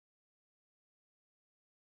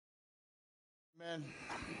Amen.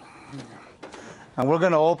 And we're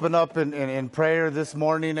going to open up in prayer this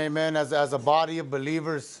morning, amen, as a body of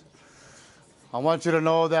believers. I want you to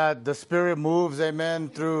know that the Spirit moves, amen,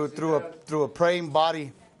 through a praying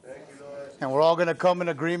body. And we're all going to come in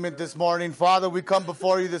agreement this morning. Father, we come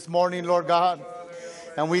before you this morning, Lord God.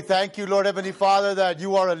 And we thank you, Lord Heavenly Father, that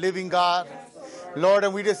you are a living God. Lord,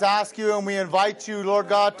 and we just ask you and we invite you, Lord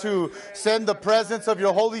God, to send the presence of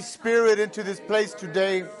your Holy Spirit into this place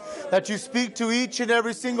today. That you speak to each and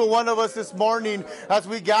every single one of us this morning as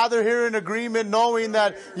we gather here in agreement, knowing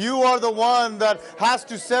that you are the one that has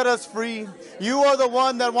to set us free. You are the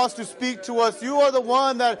one that wants to speak to us. You are the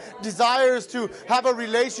one that desires to have a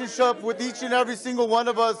relationship with each and every single one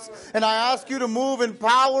of us. And I ask you to move in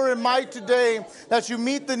power and might today, that you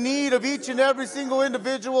meet the need of each and every single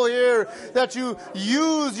individual here, that you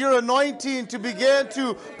use your anointing to begin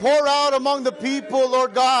to pour out among the people,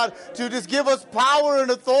 Lord God, to just give us power and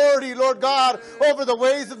authority, Lord God, over the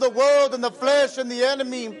ways of the world and the flesh and the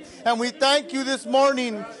enemy. And we thank you this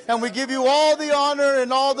morning, and we give you all the honor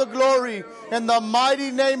and all the glory in the mighty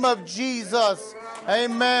name of Jesus.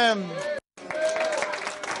 Amen.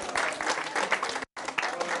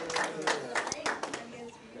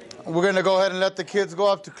 We're going to go ahead and let the kids go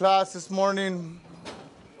off to class this morning.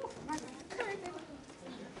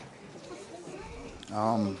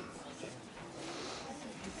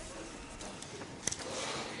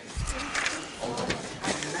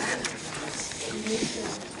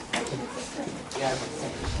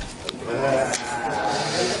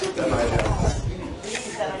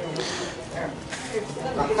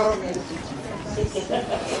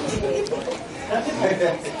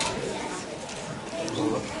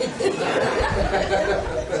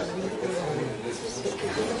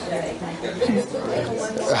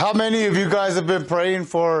 How many of you guys have been praying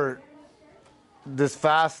for this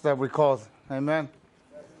fast that we call? Amen.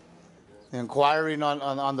 Inquiring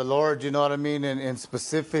on the Lord, you know what I mean, in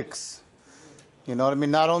specifics. You know what I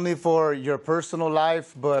mean? Not only for your personal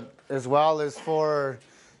life, but as well as for,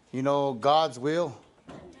 God's will.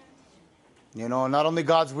 Not only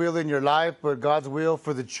God's will in your life, but God's will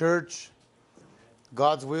for the church.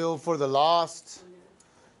 God's will for the lost.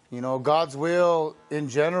 God's will in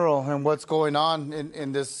general and what's going on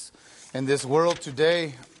in this world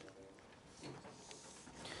today.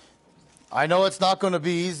 I know it's not going to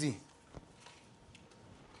be easy.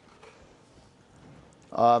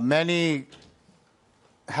 Many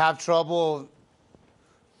have trouble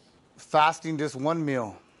fasting just one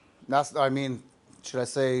meal. Should I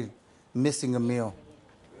say missing a meal?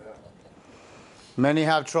 Many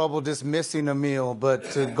have trouble just missing a meal,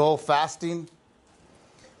 but to go fasting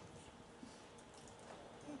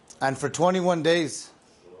and for 21 days.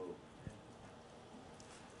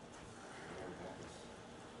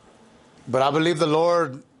 But I believe the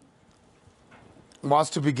Lord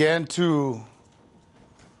wants to begin to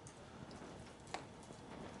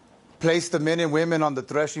place the men and women on the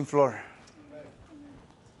threshing floor.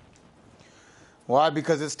 Why?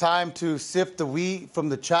 Because it's time to sift the wheat from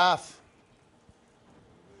the chaff.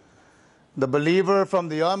 The believer from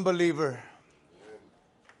the unbeliever.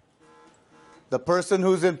 The person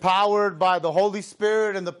who's empowered by the Holy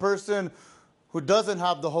Spirit and the person who doesn't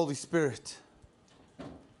have the Holy Spirit.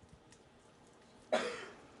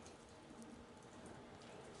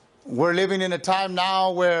 We're living in a time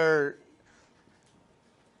now where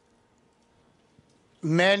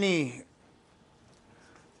many,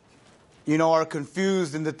 are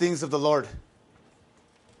confused in the things of the Lord.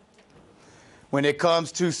 When it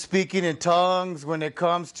comes to speaking in tongues, when it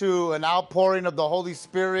comes to an outpouring of the Holy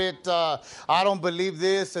Spirit, I don't believe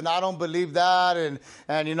this and I don't believe that.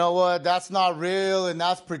 And you know what? That's not real and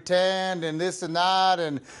that's pretend and this and that.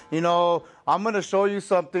 And, I'm going to show you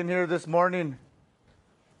something here this morning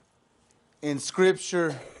in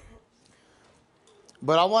Scripture.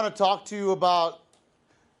 But I want to talk to you about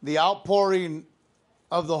the outpouring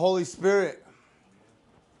of the Holy Spirit.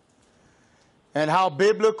 And how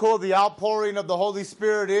biblical the outpouring of the Holy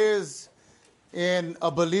Spirit is in a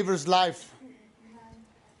believer's life.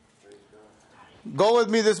 Go with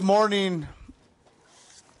me this morning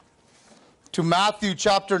to Matthew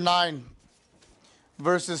chapter 9,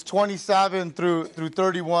 verses 27 through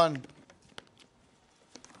 31.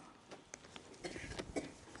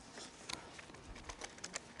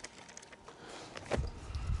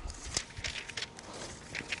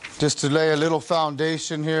 Just to lay a little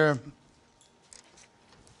foundation here.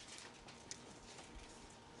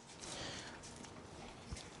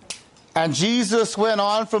 And Jesus went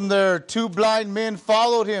on from there. 2 blind men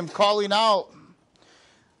followed him, calling out,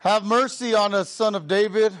 "Have mercy on us, Son of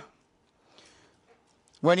David."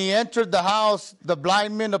 When he entered the house, the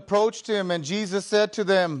blind men approached him, and Jesus said to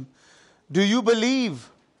them, "Do you believe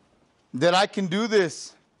that I can do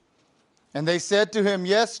this?" And they said to him,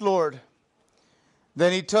 "Yes, Lord."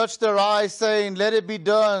 Then he touched their eyes, saying, "Let it be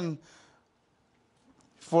done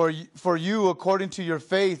for you according to your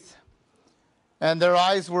faith." And their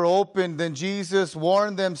eyes were opened. Then Jesus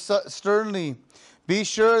warned them sternly, "Be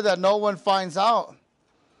sure that no one finds out."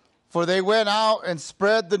 For they went out and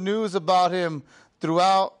spread the news about him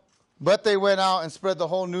throughout, but they went out and spread the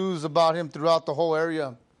whole news about him throughout the whole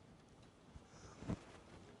area.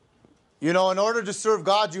 You know, in order to serve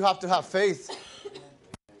God, you have to have faith.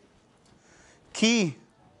 Key.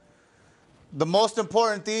 The most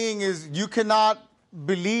important thing is you cannot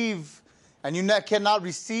believe and you cannot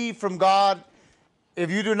receive from God if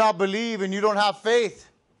you do not believe and you don't have faith.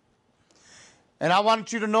 And I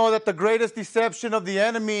want you to know that the greatest deception of the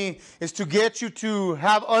enemy is to get you to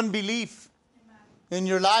have unbelief in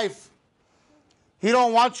your life. He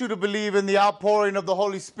don't want you to believe in the outpouring of the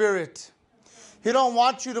Holy Spirit. He don't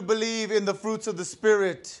want you to believe in the fruits of the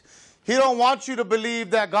Spirit. He don't want you to believe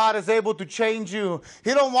that God is able to change you.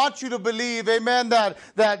 He don't want you to believe, amen,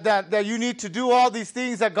 that you need to do all these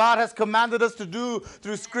things that God has commanded us to do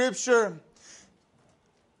through Scripture.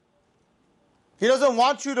 He doesn't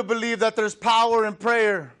want you to believe that there's power in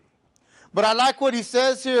prayer. But I like what he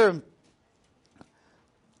says here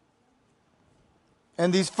in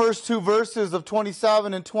these first two verses of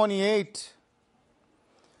 27 and 28.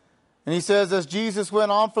 And he says, as Jesus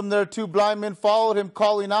went on from there, two blind men followed him,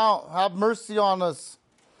 calling out, "Have mercy on us,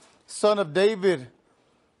 Son of David."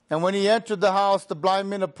 And when he entered the house, the blind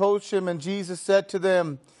men approached him, and Jesus said to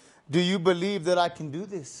them, "Do you believe that I can do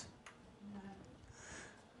this?"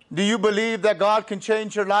 Do you believe that God can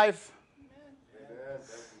change your life? Amen.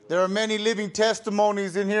 There are many living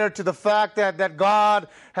testimonies in here to the fact that God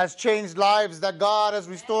has changed lives, that God has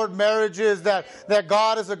restored marriages, that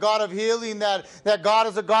God is a God of healing, that God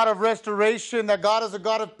is a God of restoration, that God is a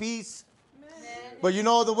God of peace. Amen. But you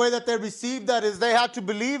know, the way that they received that is they had to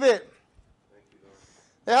believe it.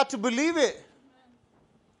 They had to believe it.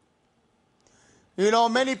 You know,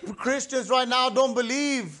 many Christians right now don't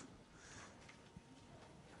believe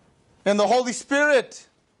in the Holy Spirit.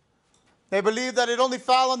 They believe that it only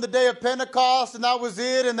fell on the day of Pentecost and that was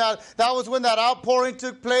it, and that was when that outpouring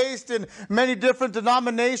took place, and many different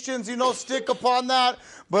denominations, you know, stick upon that.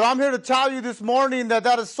 But I'm here to tell you this morning that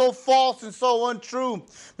that is so false and so untrue,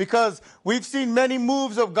 because we've seen many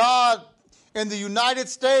moves of God in the United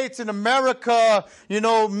States, in America, you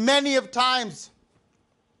know, many of times.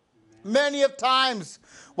 Many of times.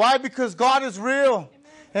 Why? Because God is real.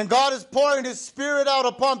 And God is pouring His Spirit out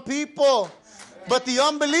upon people. But the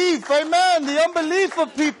unbelief, amen, the unbelief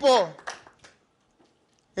of people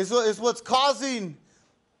is what's causing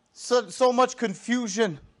so much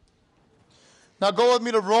confusion. Now go with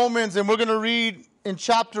me to Romans, and we're going to read in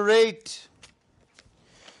chapter 8.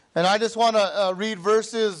 And I just want to read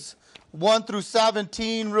verses 1 through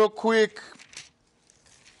 17 real quick.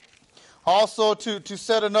 Also to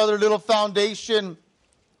set another little foundation.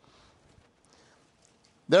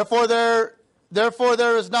 Therefore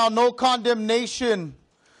there is now no condemnation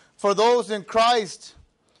for those in Christ,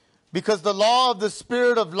 because the law of the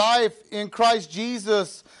Spirit of life in Christ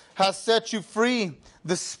Jesus has set you free.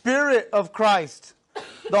 The Spirit of Christ,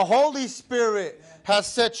 the Holy Spirit, has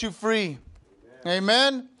set you free.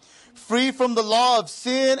 Amen. Free from the law of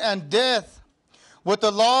sin and death, what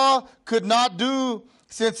the law could not do,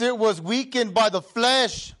 since it was weakened by the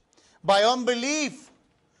flesh, by unbelief.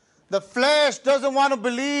 The flesh doesn't want to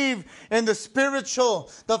believe in the spiritual.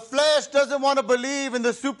 The flesh doesn't want to believe in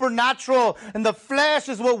the supernatural. And the flesh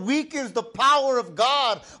is what weakens the power of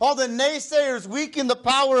God. All the naysayers weaken the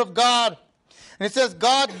power of God. And it says,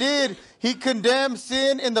 He condemned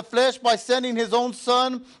sin in the flesh by sending His own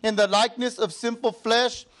Son in the likeness of sinful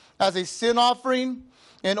flesh as a sin offering,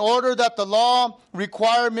 in order that the law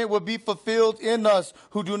requirement would be fulfilled in us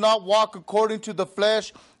who do not walk according to the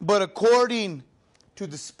flesh, but according to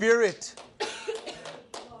the Spirit.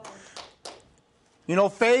 You know,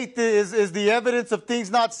 faith is the evidence of things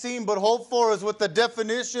not seen but hoped for, is what the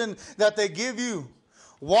definition that they give you.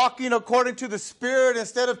 Walking according to the Spirit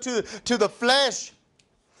instead of to the flesh.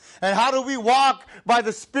 And how do we walk? By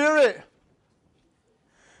the Spirit.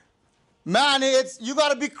 Man, you got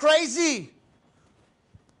to be crazy.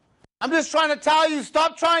 I'm just trying to tell you,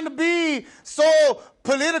 stop trying to be so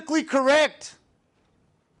politically correct.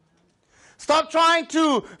 Stop trying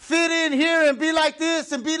to fit in here and be like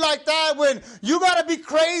this and be like that when you got to be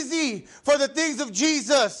crazy for the things of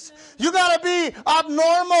Jesus. You got to be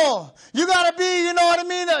abnormal. You got to be, you know what I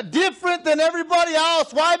mean, different than everybody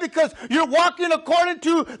else. Why? Because you're walking according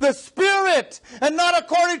to the Spirit and not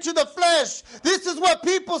according to the flesh. This is what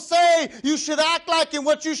people say you should act like and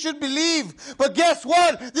what you should believe. But guess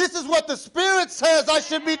what? This is what the Spirit says I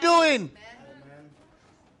should be doing.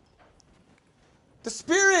 The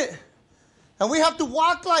Spirit. And we have to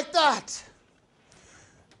walk like that.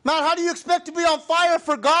 Man, how do you expect to be on fire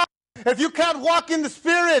for God if you can't walk in the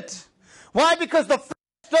Spirit? Why? Because the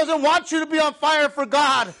flesh doesn't want you to be on fire for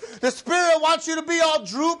God. The Spirit wants you to be all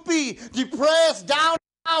droopy, depressed, down,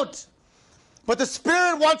 out. But the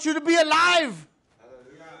Spirit wants you to be alive.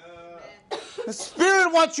 The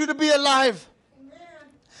Spirit wants you to be alive.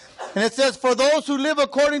 And it says, for those who live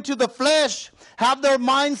according to the flesh have their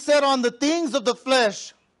mind set on the things of the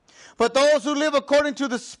flesh. But those who live according to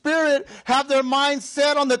the Spirit have their mind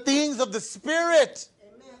set on the things of the Spirit.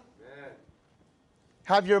 Amen.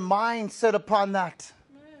 Have your mind set upon that.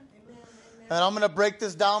 Amen. And I'm going to break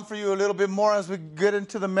this down for you a little bit more as we get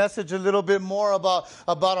into the message a little bit more about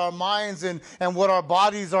our minds and what our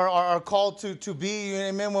bodies are called to be.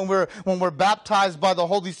 Amen. When we're baptized by the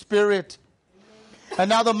Holy Spirit. Amen. And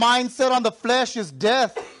now the mindset on the flesh is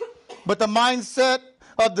death. But the mindset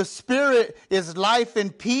of the Spirit is life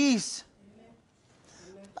and peace.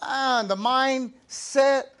 And the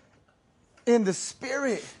mindset in the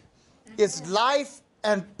Spirit is life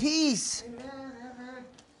and peace.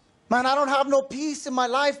 Man, I don't have no peace in my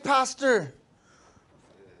life, Pastor.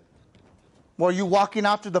 Well, are you walking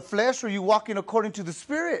after the flesh or are you walking according to the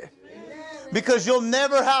Spirit? Because you'll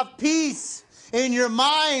never have peace in your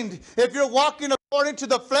mind. If you're walking according to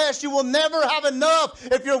the flesh, you will never have enough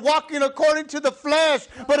if you're walking according to the flesh.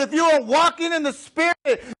 But if you are walking in the Spirit,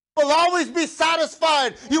 you will always be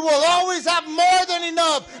satisfied. You will always have more than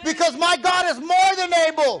enough because my God is more than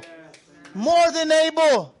able. More than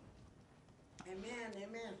able.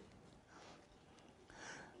 Amen.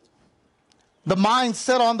 The mind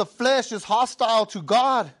set on the flesh is hostile to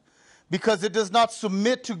God because it does not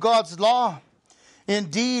submit to God's law.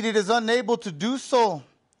 Indeed, it is unable to do so.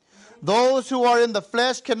 Those who are in the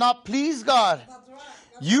flesh cannot please God.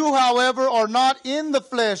 You, however, are not in the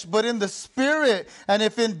flesh, but in the Spirit. And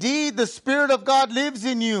if indeed the Spirit of God lives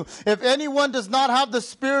in you, if anyone does not have the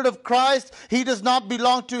Spirit of Christ, he does not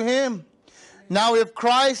belong to him. Now, if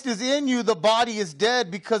Christ is in you, the body is dead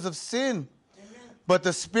because of sin, but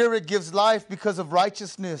the Spirit gives life because of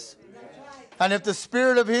righteousness. And if the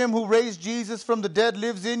Spirit of him who raised Jesus from the dead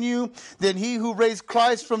lives in you, then he who raised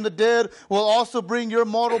Christ from the dead will also bring your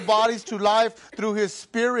mortal bodies to life through his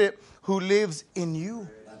Spirit who lives in you.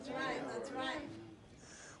 That's right.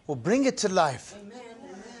 Well, bring it to life. Amen.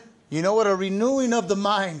 You know what? A renewing of the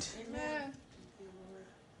mind. Amen.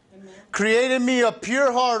 Create in me a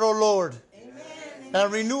pure heart, O Lord. Amen.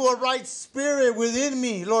 And renew a right spirit within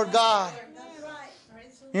me, Lord God.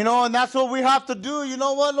 You know, and that's what we have to do. You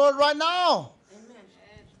know what, Lord, right now? Amen.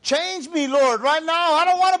 Change me, Lord, right now. I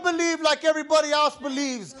don't want to believe like everybody else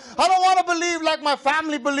believes. I don't want to believe like my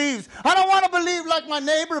family believes. I don't want to believe like my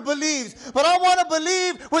neighbor believes. But I want to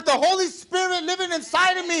believe with the Holy Spirit living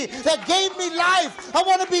inside of me that gave me life. I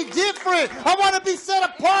want to be different. I want to be set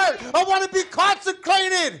apart. I want to be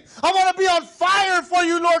consecrated. I want to be on fire for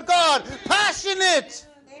you, Lord God. Passionate.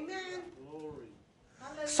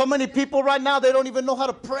 So many people right now, they don't even know how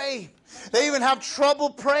to pray. They even have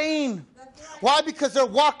trouble praying. Why? Because they're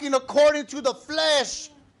walking according to the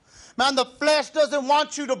flesh. Man, the flesh doesn't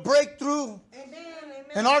want you to break through.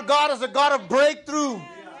 And our God is a God of breakthrough.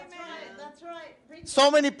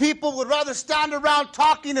 So many people would rather stand around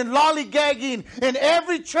talking and lollygagging in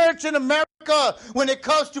every church in America when it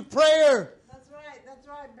comes to prayer. That's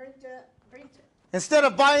right. Bring it. Instead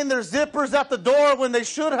of buying their zippers at the door when they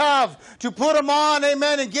should have, to put them on,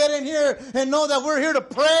 amen, and get in here and know that we're here to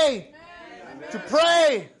pray. Amen. To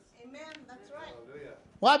pray. Amen. That's right.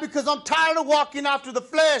 Why? Because I'm tired of walking after the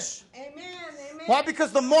flesh. Amen. Why?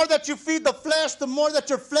 Because the more that you feed the flesh, the more that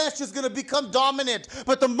your flesh is going to become dominant.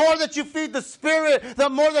 But the more that you feed the Spirit, the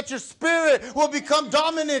more that your spirit will become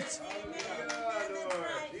dominant. Amen.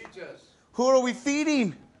 Right. Who are we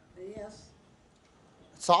feeding?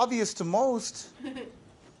 It's obvious to most.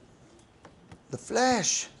 The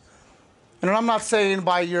flesh. And I'm not saying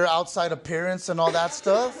by your outside appearance and all that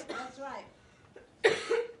stuff. That's right.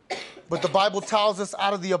 But the Bible tells us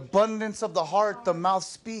out of the abundance of the heart, the mouth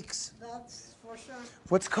speaks. That's for sure.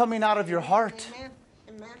 What's coming out of your heart?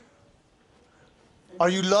 Amen. Are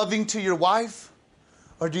you loving to your wife?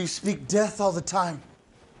 Or do you speak death all the time?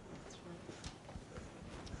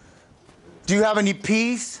 Do you have any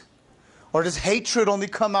peace? Or does hatred only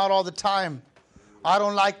come out all the time? I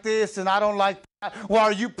don't like this and I don't like that. Well,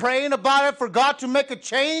 are you praying about it for God to make a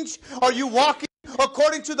change? Are you walking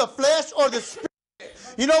according to the flesh or the spirit?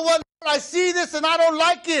 You know what? I see this and I don't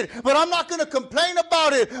like it, but I'm not going to complain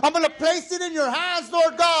about it. I'm going to place it in your hands,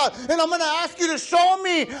 Lord God, and I'm going to ask you to show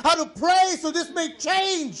me how to pray so this may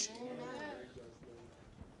change.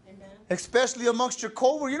 Amen. Especially amongst your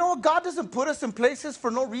co-workers. You know what? God doesn't put us in places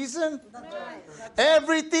for no reason. That's right.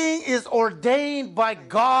 Everything is ordained by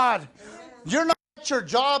God. You're not at your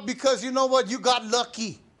job because you know what? You got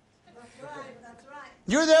lucky. That's right. That's right.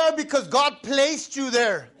 You're there because God placed you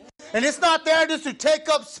there. And it's not there just to take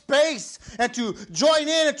up space and to join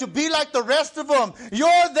in and to be like the rest of them.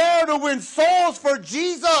 You're there to win souls for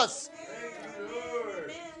Jesus.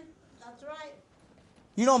 Amen. That's right.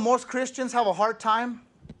 You know, most Christians have a hard time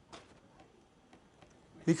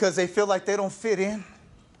because they feel like they don't fit in.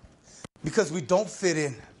 Because we don't fit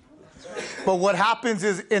in. But what happens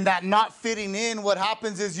is, in that not fitting in, what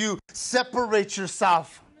happens is you separate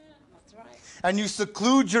yourself. That's right. And you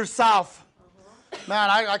seclude yourself.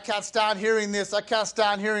 Man, I can't stand hearing this. I can't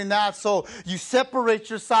stand hearing that. So you separate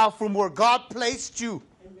yourself from where God placed you.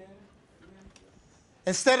 Amen.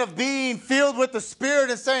 Instead of being filled with the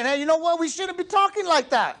Spirit and saying, hey, you know what? We shouldn't be talking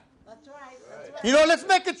like that. That's right. That's right. You know, let's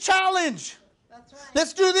make a challenge. That's right.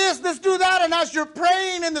 Let's do this. Let's do that. And as you're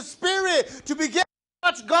praying in the Spirit to begin to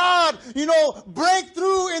watch God, you know, break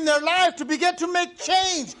through in their life, to begin to make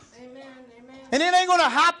change. Amen. Amen. And it ain't going to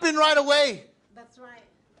happen right away. That's right.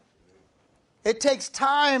 It takes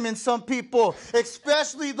time in some people,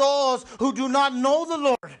 especially those who do not know the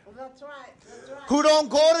Lord. That's right. That's right. Who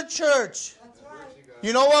don't go to church. That's right.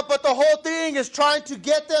 You know what? But the whole thing is trying to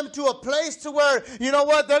get them to a place to where, you know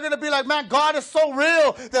what? They're going to be like, man, God is so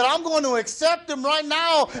real that I'm going to accept him right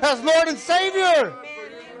now as Lord and Savior. Amen.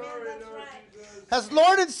 That's right. As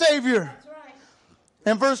Lord and Savior. That's right.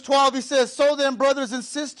 In verse 12, he says, so then, brothers and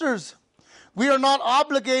sisters, we are not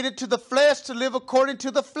obligated to the flesh to live according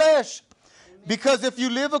to the flesh. Because if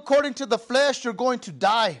you live according to the flesh, you're going to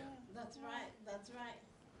die. That's right. That's right.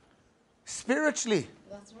 Spiritually.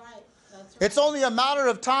 That's right. That's right. It's only a matter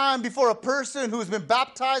of time before a person who's been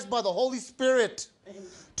baptized by the Holy Spirit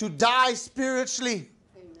to die spiritually.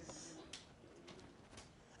 Amen.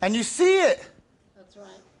 And you see it. That's right.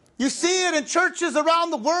 You see it in churches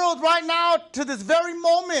around the world right now to this very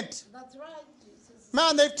moment. That's right, Jesus.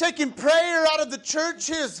 Man, they've taken prayer out of the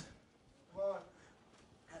churches.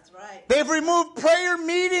 Right. They've removed prayer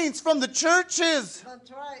meetings from the churches.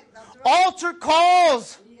 That's right. That's right. Altar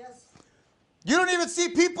calls. Yes. You don't even see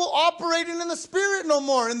people operating in the Spirit no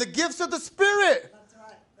more, in the gifts of the Spirit. That's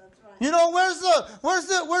right. That's right. You know, where's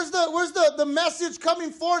the message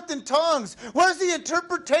coming forth in tongues? Where's the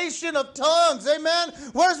interpretation of tongues? Amen.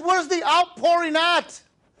 Where's the outpouring at?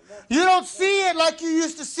 You don't see it like you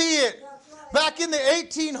used to see it. Right. Back in the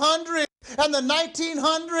 1800s. And the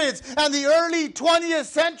 1900s and the early 20th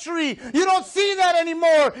century. You don't see that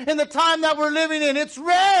anymore in the time that we're living in. It's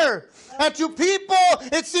rare. And to people,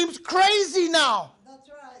 it seems crazy now. That's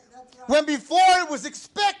right. That's right. When before it was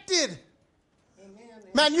expected. Amen.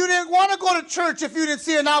 Man, you didn't want to go to church if you didn't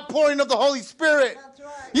see an outpouring of the Holy Spirit. That's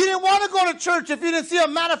right. You didn't want to go to church if you didn't see a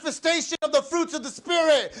manifestation of the fruits of the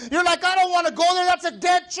Spirit. You're like, I don't want to go there. That's a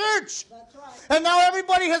dead church. That's right. And now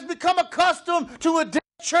everybody has become accustomed to a dead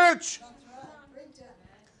church.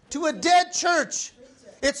 To a dead church.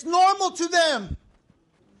 It's normal to them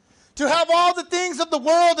to have all the things of the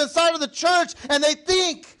world inside of the church, and they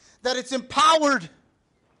think that it's empowered.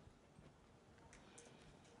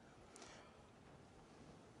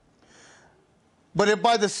 But if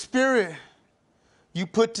by the Spirit you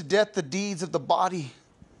put to death the deeds of the body,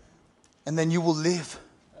 and then you will live.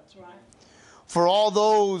 That's right. For all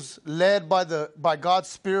those led by God's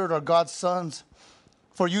Spirit are God's sons.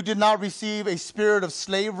 For you did not receive a spirit of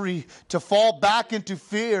slavery to fall back into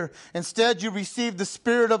fear. Instead, you received the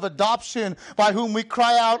spirit of adoption, by whom we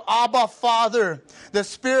cry out, Abba, Father. The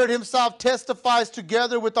Spirit himself testifies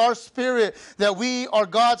together with our spirit that we are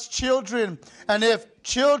God's children. And if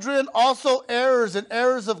children, also heirs, and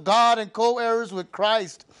heirs of God, and co-heirs with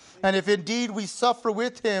Christ. And if indeed we suffer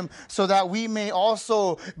with him, so that we may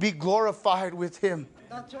also be glorified with him.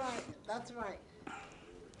 That's right. That's right.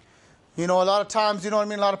 You know, a lot of times, you know what I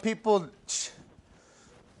mean, a lot of people,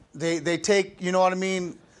 they take, you know what I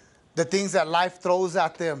mean, the things that life throws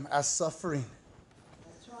at them as suffering.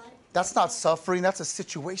 That's right. That's not suffering, that's a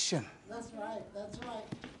situation. That's right, that's right.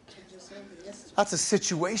 That's a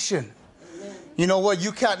situation. Amen. You know what,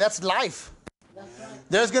 you can't, that's life. That's right.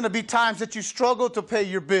 There's going to be times that you struggle to pay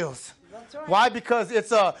your bills. That's right. Why? Because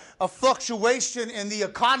it's a fluctuation in the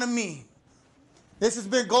economy. This has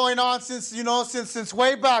been going on since, since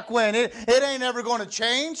way back when. It ain't ever going to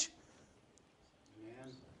change.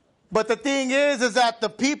 But the thing is that the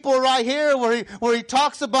people right here where he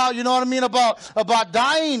talks about, about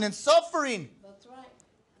dying and suffering. That's right.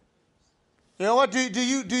 You know what? Do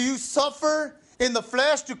you suffer in the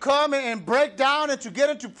flesh to come and break down and to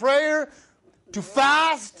get into prayer, to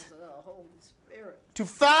fast, to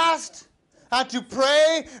fast and to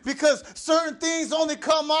pray? Because certain things only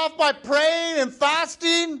come off by praying and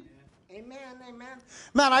fasting. Amen, amen.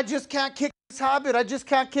 Man, I just can't kick this habit. I just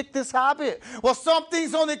can't kick this habit. Well, some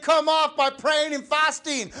things only come off by praying and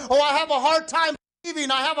fasting. Oh, I have a hard time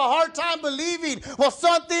believing. I have a hard time believing. Well,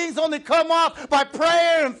 some things only come off by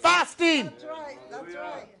prayer and fasting. That's right, that's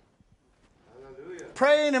right.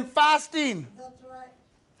 Praying and fasting. That's right.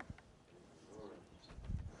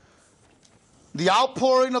 The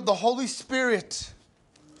outpouring of the Holy Spirit.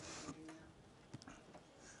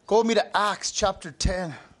 Go with me to Acts chapter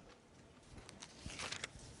 10.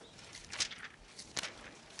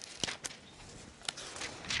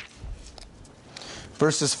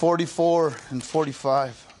 Verses 44 and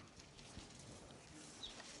 45.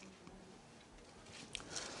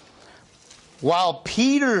 While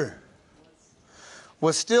Peter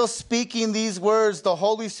was still speaking these words, the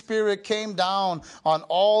Holy Spirit came down on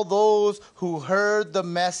all those who heard the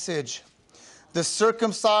message. The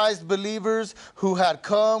circumcised believers who had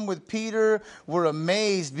come with Peter were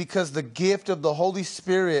amazed because the gift of the Holy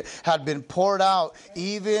Spirit had been poured out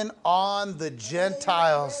even on the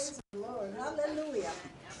Gentiles. Praise the Lord. Hallelujah.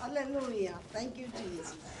 Hallelujah. Thank you,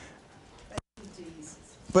 Jesus. Thank you, Jesus.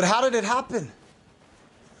 But how did it happen?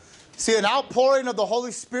 See, an outpouring of the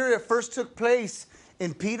Holy Spirit first took place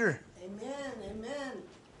in Peter. Amen, amen.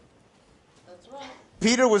 That's right.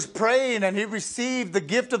 Peter was praying and he received the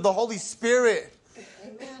gift of the Holy Spirit.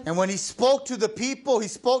 Amen. And when he spoke to the people, he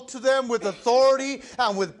spoke to them with authority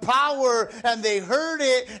and with power, and they heard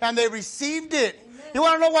it and they received it. Amen. You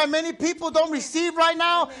want to know why many people don't receive right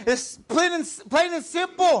now? It's plain and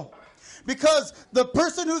simple. Because the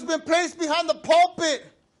person who's been placed behind the pulpit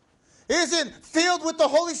isn't filled with the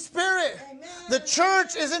Holy Spirit. Amen. The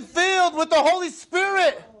church isn't filled with the Holy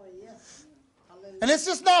Spirit. Oh, yes. Hallelujah. And it's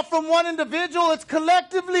just not from one individual, it's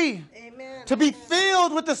collectively. Amen. To be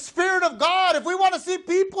filled with the Spirit of God. If we want to see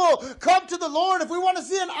people come to the Lord, if we want to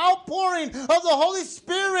see an outpouring of the Holy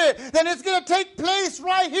Spirit, then it's going to take place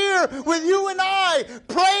right here with you and I,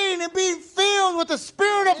 praying and being filled with the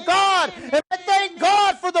Spirit of God. And I thank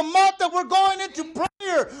God for the month that we're going into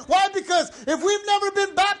prayer. Why? Because if we've never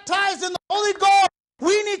been baptized in the Holy Ghost,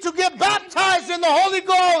 we need to get baptized in the Holy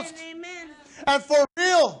Ghost. Amen. And for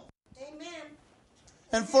real. Amen.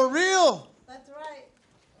 And for real. That's right.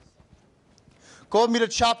 Go with me to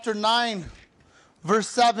chapter 9, verse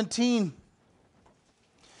 17.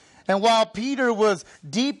 And while Peter was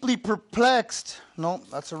deeply perplexed, no,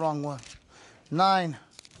 that's the wrong one. 9,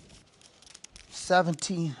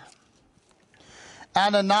 17.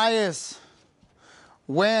 Ananias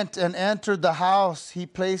went and entered the house. He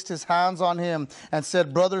placed his hands on him and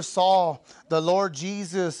said, Brother Saul, the Lord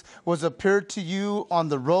Jesus was appeared to you on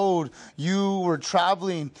the road you were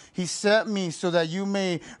traveling. He sent me so that you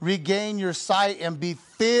may regain your sight and be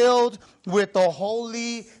filled with the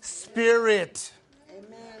Holy Spirit.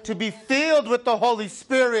 Amen. To be filled with the Holy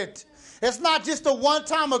Spirit. It's not just a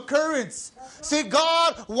one-time occurrence. See,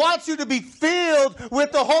 God wants you to be filled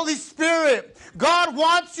with the Holy Spirit. God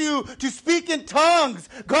wants you to speak in tongues.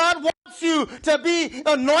 God wants you to be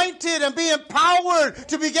anointed and be empowered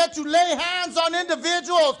to begin to lay hands on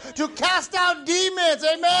individuals, to cast out demons,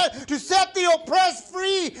 amen, to set the oppressed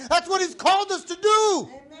free. That's what He's called us to do.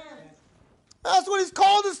 Amen. That's what He's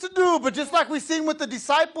called us to do. But just like we seen with the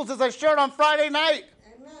disciples, as I shared on Friday night,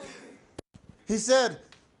 Amen. He said,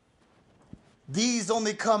 these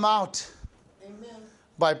only come out Amen.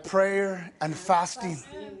 by prayer and fasting.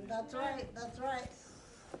 That's right. That's right.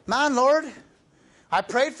 Man, Lord, I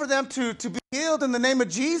prayed for them to be healed in the name of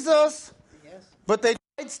Jesus, Yes. but they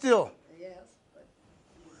died still. Yes.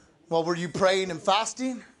 Well, were you praying and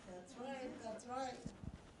fasting? That's right. That's right.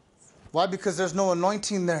 Why? Because there's no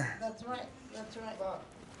anointing there. That's right. That's right.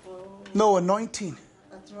 Oh, No anointing.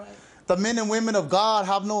 that's right. The men and women of God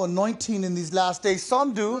have no anointing in these last days.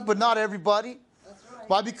 Some do, but not everybody. That's right.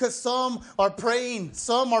 Why? Because some are praying,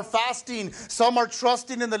 some are fasting, some are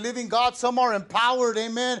trusting in the living God, some are empowered,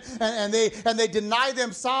 amen, and they deny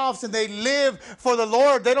themselves and they live for the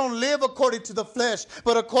Lord. They don't live according to the flesh,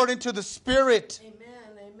 but according to the Spirit. Amen.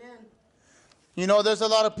 Amen. You know, there's a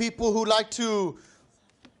lot of people who like to,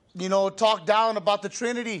 talk down about the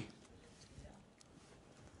Trinity.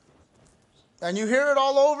 And you hear it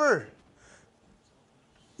all over.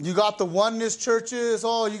 You got the oneness churches.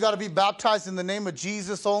 Oh, you got to be baptized in the name of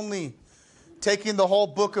Jesus only. Taking the whole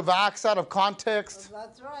book of Acts out of context.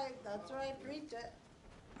 That's right. That's right. Preach it.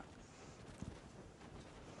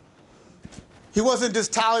 He wasn't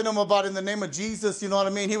just telling them about in the name of Jesus, you know what I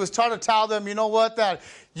mean? He was trying to tell them, you know what, that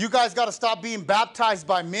you guys got to stop being baptized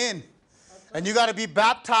by men. And you got to be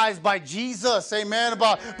baptized by Jesus, amen,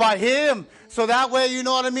 by him. So that way, you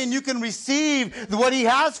know what I mean, you can receive what he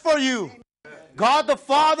has for you. God the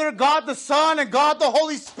Father, God the Son, and God the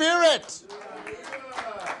Holy Spirit.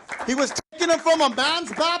 He was taking them from a man's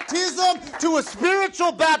baptism to a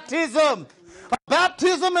spiritual baptism. A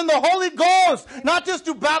baptism in the Holy Ghost. Not just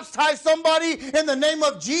to baptize somebody in the name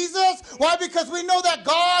of Jesus. Why? Because we know that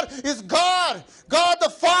God is God. God the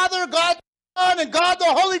Father, God the Son, and God the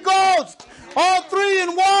Holy Ghost. All three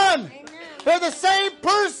in one. Amen. They're the same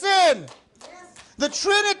person. The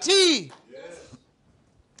Trinity.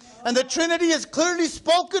 And the Trinity is clearly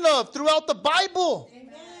spoken of throughout the Bible.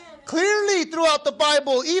 Clearly throughout the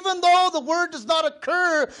Bible. Even though the word does not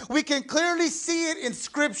occur, we can clearly see it in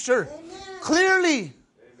Scripture. Clearly.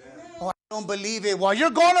 Oh, I don't believe it. Well,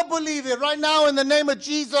 you're going to believe it right now in the name of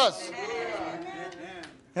Jesus.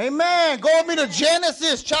 Amen. Go with me to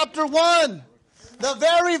Genesis chapter 1. The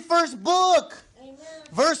very first book.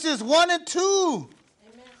 Verses 1 and 2.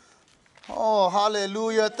 Oh,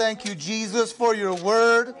 hallelujah. Thank you, Jesus, for your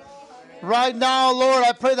word. Right now, Lord,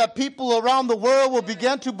 I pray that people around the world will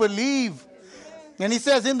begin to believe. And he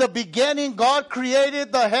says, in the beginning, God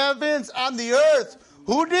created the heavens and the earth.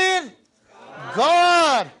 Who did?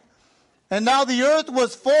 God. And now the earth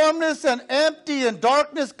was formless and empty, and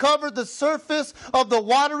darkness covered the surface of the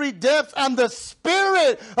watery depths, and the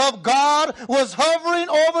Spirit of God was hovering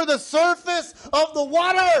over the surface of the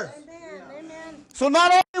water. So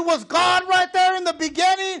not only was God right there in the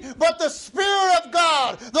beginning, but the Spirit of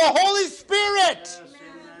God, the Holy Spirit.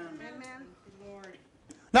 Amen.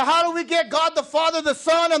 Now how do we get God the Father, the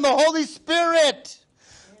Son, and the Holy Spirit?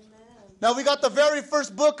 Now we got the very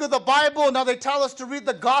first book of the Bible. Now they tell us to read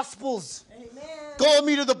the Gospels. Amen. Go with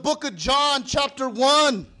me to the book of John, chapter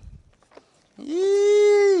 1.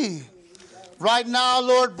 Yee. Right now,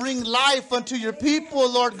 Lord, bring life unto your people,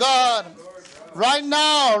 Lord God. Right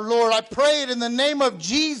now, Lord, I pray it in the name of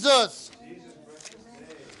Jesus.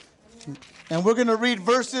 And we're going to read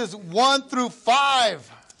verses 1 through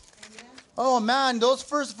 5. Oh, man, those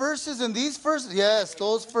first verses and these first, yes,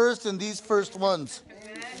 those first and these first ones.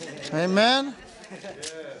 Amen.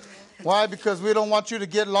 Why? Because we don't want you to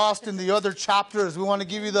get lost in the other chapters. We want to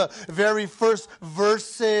give you the very first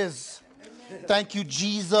verses. Thank you,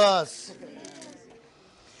 Jesus.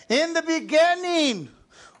 In the beginning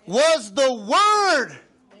was the Word.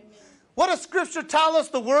 What does Scripture tell us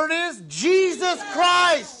the Word is? Jesus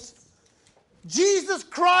Christ. Jesus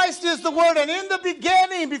Christ is the Word. And in the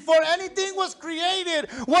beginning, before anything was created,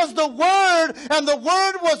 was the Word. And the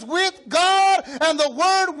Word was with God. And the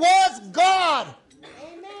Word was God.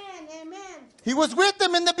 Amen. He was with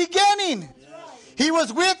them in the beginning. He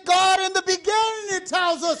was with God in the beginning, it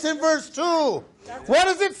tells us in verse 2. What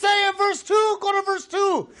does it say in verse 2? Go to verse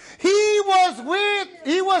 2. He was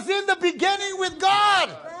in the beginning with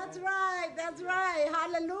God. That's right.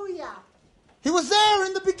 Hallelujah. He was there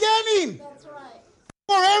in the beginning. That's right.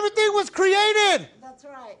 Before everything was created. That's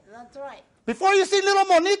right. Before you see little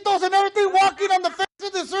monitos and everything walking on the face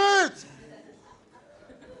of this earth.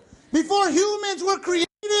 Before humans were created.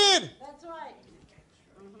 That's right.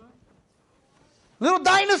 Little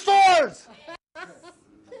dinosaurs.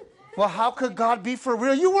 Well, how could God be for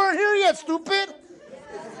real? You weren't here yet, stupid.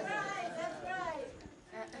 That's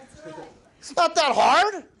right. It's not that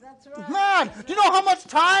hard. That's right. Man, do you know how much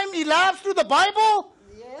time elapsed through the Bible?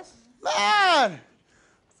 Yes. Man.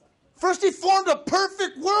 First he formed a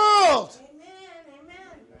perfect world.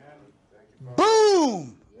 Amen.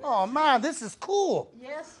 Boom. Oh, man, this is cool.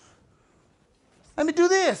 Yes. Let me do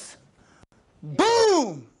this.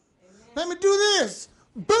 Boom. Let me do this.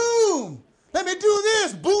 Boom. Let me do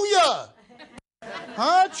this. Booyah.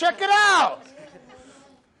 Huh? Check it out.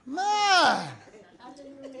 Man.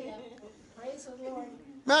 Hallelujah. Praise the Lord.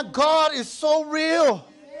 Man, God is so real.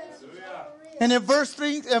 And in verse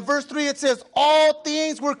 3 it says, all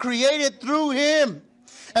things were created through him.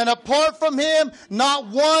 And apart from him, not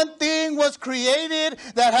one thing was created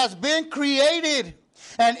that has been created.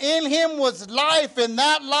 And in him was life, and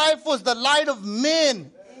that life was the light of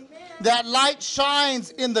men. That light shines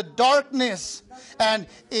in the darkness, and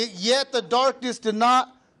yet the darkness did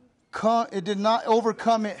not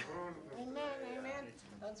overcome it. Amen.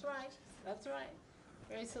 That's right.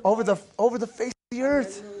 Praise the Over the face of the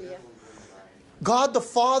earth. Hallelujah. God the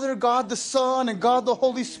Father, God the Son, and God the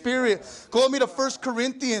Holy Spirit. Go with me to 1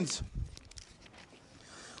 Corinthians.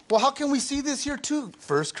 Well, how can we see this here too?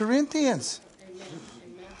 1 Corinthians.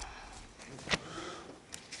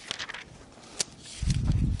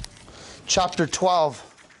 Chapter 12,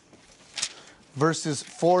 verses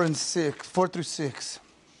 4 through 6.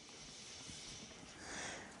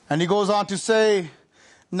 And he goes on to say,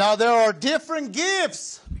 now there are different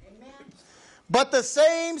gifts, but the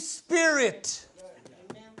same Spirit.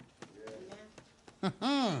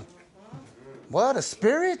 What, a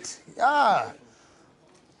Spirit? Yeah.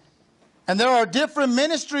 And there are different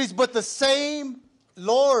ministries, but the same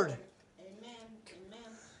Lord.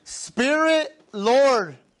 Spirit,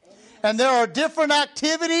 Lord. And there are different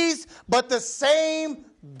activities, but the same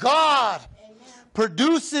God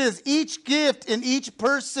produces each gift in each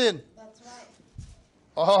person. That's right.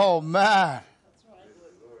 Oh, man. That's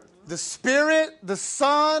right. The Spirit, the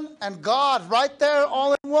Son, and God right there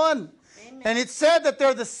all in one. Amen. And it said that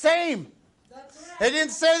they're the same. That's right. It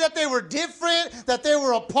didn't say that they were different, that they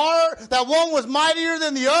were apart, that one was mightier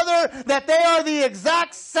than the other, that they are the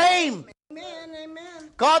exact same. Amen. Amen.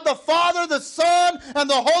 God the Father, the Son, and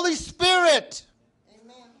the Holy Spirit.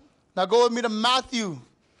 Amen. Now go with me to Matthew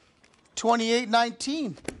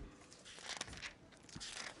 28:19.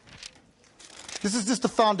 This is just the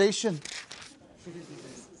foundation.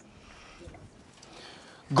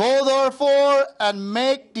 Go therefore and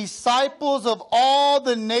make disciples of all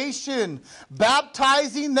the nation,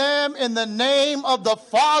 baptizing them in the name of the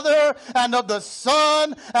Father and of the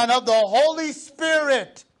Son and of the Holy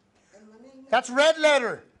Spirit. That's red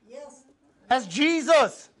letter. Yes. That's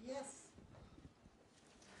Jesus. Yes.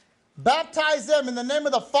 Baptize them in the name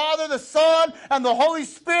of the Father, the Son, and the Holy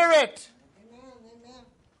Spirit. Amen.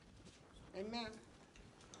 Amen. Amen.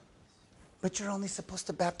 But you're only supposed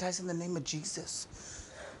to baptize in the name of Jesus.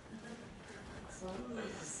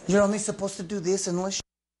 You're only supposed to do this unless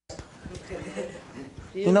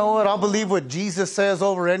you know what? I'll believe what Jesus says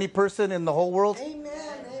over any person in the whole world. Amen.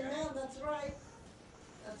 Amen. That's right.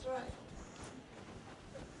 That's right.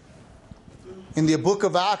 In the book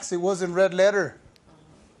of Acts, it wasn't red letter.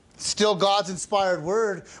 Still God's inspired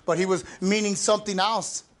word, but he was meaning something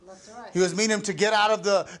else. That's right. He was meaning to get out of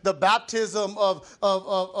the baptism of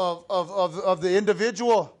the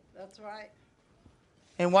individual That's right.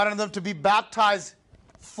 and wanted them to be baptized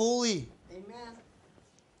fully. Amen.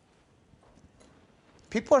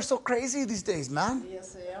 People are so crazy these days, man.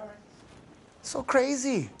 Yes, they are. So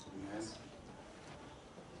crazy.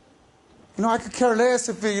 You know, I could care less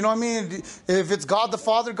if, you know what I mean, if it's God the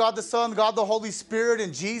Father, God the Son, God the Holy Spirit,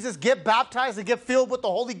 and Jesus. Get baptized and get filled with the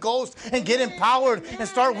Holy Ghost and get empowered and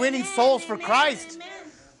start winning souls for Christ.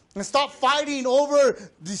 And stop fighting over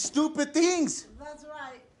these stupid things. That's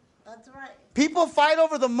right. That's right. People fight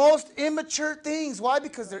over the most immature things. Why?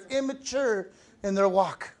 Because they're immature in their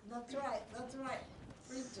walk. That's right. That's right.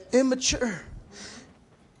 Preach it. Immature.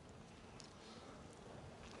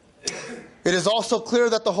 It is also clear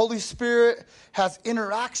that the Holy Spirit has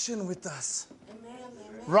interaction with us. Amen.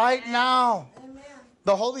 Amen. Right now, Amen.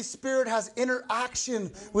 the Holy Spirit has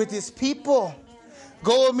interaction with his people.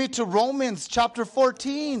 Go with me to Romans chapter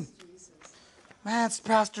 14. Man,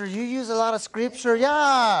 Pastor, you use a lot of scripture.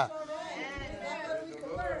 Yeah.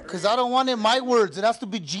 Because I don't want it my words. It has to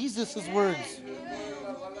be Jesus' words.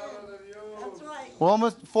 That's right.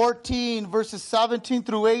 Romans 14, verses 17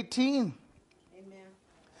 through 18.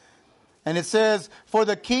 And it says, for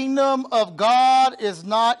the kingdom of God is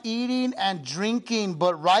not eating and drinking,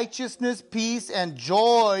 but righteousness, peace, and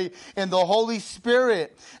joy in the Holy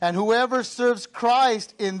Spirit. And whoever serves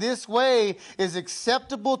Christ in this way is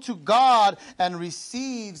acceptable to God and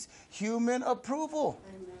receives human approval.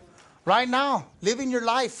 Amen. Right now, living your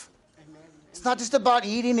life. Amen. It's not just about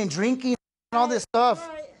eating and drinking and all this stuff.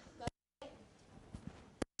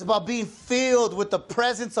 It's about being filled with the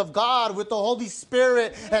presence of God, with the Holy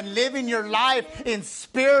Spirit, and living your life in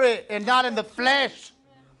spirit and not in the flesh.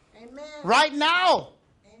 Amen. Right now.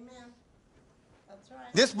 Amen. That's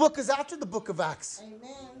right. This book is after the book of Acts. Amen.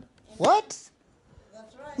 Amen. What?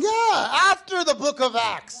 That's right. Yeah, after the book of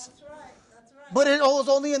Acts. That's right. That's right. But it was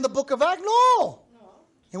only in the book of Acts? No.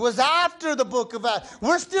 It was after the book of Acts.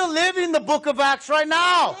 We're still living the book of Acts right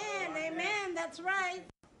now. Amen. Amen. That's right.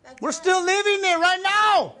 We're still living it right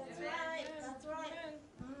now. That's right. That's right.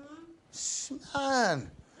 Mm-hmm.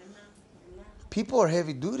 Man, people are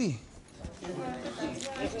heavy duty.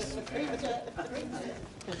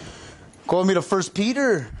 Go with me to 1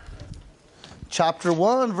 Peter chapter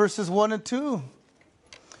 1, verses 1 and 2.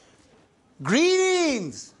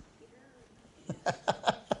 Greetings.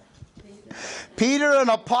 Peter, an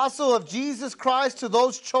apostle of Jesus Christ, to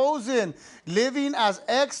those chosen, living as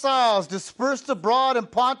exiles, dispersed abroad in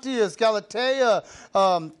Pontus, Galatia,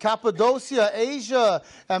 Cappadocia, Asia,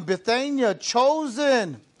 and Bithynia,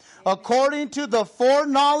 chosen according to the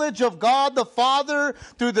foreknowledge of God the Father,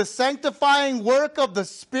 through the sanctifying work of the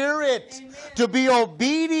Spirit, Amen, to be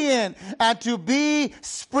obedient and to be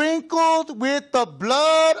sprinkled with the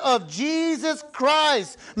blood of Jesus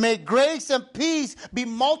Christ. May grace and peace be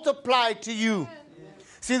multiplied to you.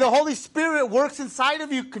 See, the Holy Spirit works inside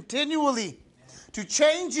of you continually to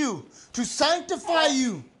change you, to sanctify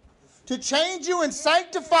you, to change you and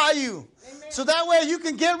sanctify you. Amen. So that way you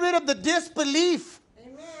can get rid of the disbelief.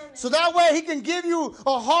 So that way he can give you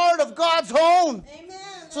a heart of God's own. Amen.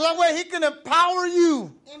 So that way he can empower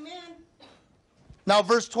you. Amen. Now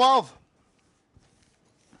verse 12.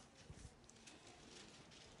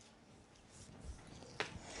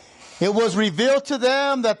 It was revealed to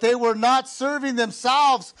them that they were not serving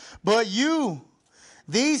themselves, but you.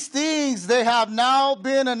 These things they have now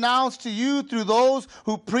been announced to you through those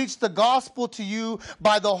who preach the gospel to you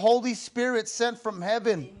by the Holy Spirit sent from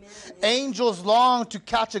heaven. Amen. Angels long to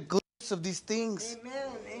catch a glimpse of these things. Amen.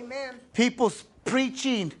 Amen. People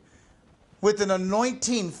preaching with an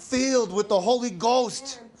anointing filled with the Holy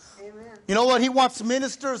Ghost. Amen. Amen. You know what? He wants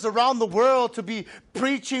ministers around the world to be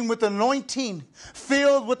preaching with anointing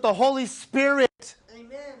filled with the Holy Spirit.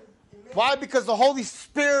 Why? Because the Holy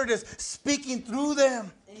Spirit is speaking through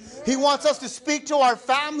them. Amen. He wants us to speak to our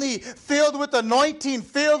family filled with anointing,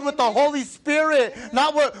 filled with the Holy Spirit. Amen.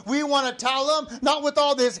 Not what we want to tell them, not with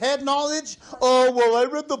all this head knowledge. Oh, well, I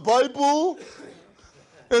read the Bible,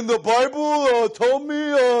 and the Bible told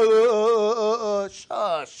me,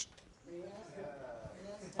 shush.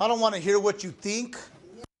 I don't want to hear what you think.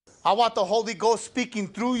 I want the Holy Ghost speaking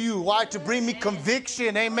through you. Why? To bring me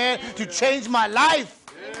conviction, amen, to change my life.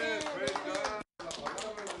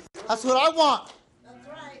 That's what I want. That's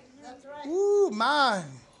right. That's right. Ooh, man.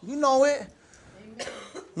 You know it. Amen.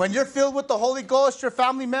 When you're filled with the Holy Ghost, your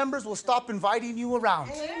family members will stop inviting you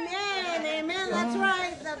around. Amen. Amen. That's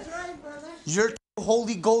right. That's right, brother. You're too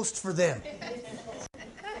Holy Ghost for them.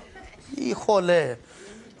 Híjole.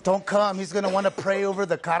 Don't come. He's going to want to pray over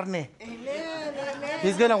the carne. Amen. Amen.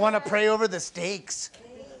 He's going to want to pray over the steaks.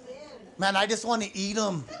 Amen. Man, I just want to eat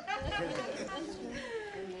them.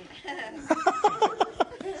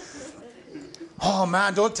 Oh,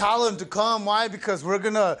 man, don't tell him to come. Why? Because we're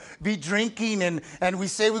going to be drinking and we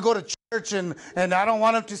say we go to church and I don't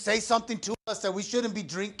want him to say something to us that we shouldn't be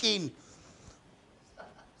drinking.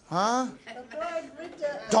 Huh?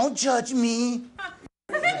 Don't judge me.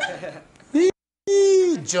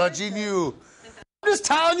 Judging you. I'm just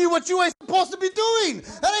telling you what you ain't supposed to be doing.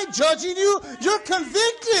 That ain't judging you. You're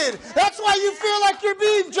convicted. That's why you feel like you're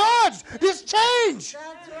being judged. Just change.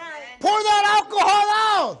 That's right. Pour that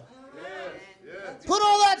alcohol out. Put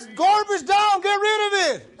all that garbage down. Get rid of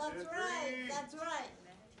it. That's right. That's right.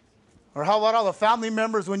 Or how about all the family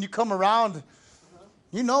members when you come around?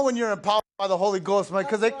 You know when you're empowered by the Holy Ghost, man,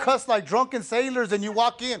 because they cuss like drunken sailors and you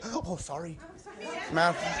walk in. Oh, sorry.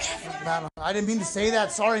 Man, I didn't mean to say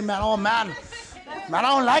that. Sorry, man. Oh, man. Man, I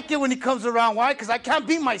don't like it when he comes around. Why? Because I can't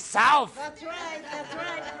be myself. That's right. That's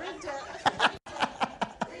right.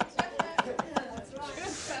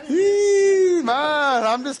 Man,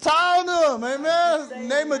 I'm just telling them, amen. In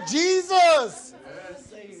the name of Jesus.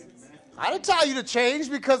 I didn't tell you to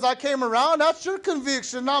change because I came around. That's your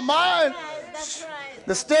conviction, not mine. That's right.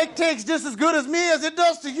 The steak tastes just as good as me as it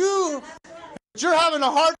does to you. But you're having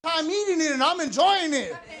a hard time eating it, and I'm enjoying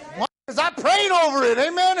it. Why? Because I prayed over it,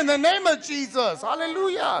 amen, in the name of Jesus.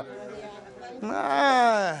 Hallelujah.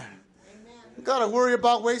 Man, you got to worry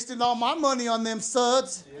about wasting all my money on them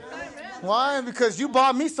suds. Why? Because you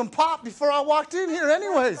bought me some pop before I walked in here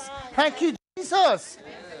anyways. Thank you, Jesus.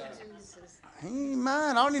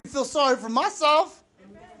 Amen. I don't even feel sorry for myself.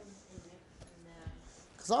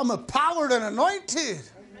 Because I'm empowered and anointed.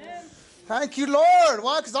 Thank you, Lord.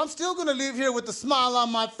 Why? Because I'm still going to leave here with a smile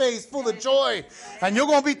on my face, full of joy. And you're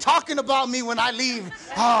going to be talking about me when I leave.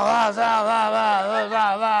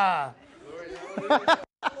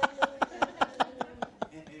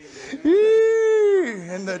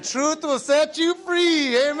 And the truth will set you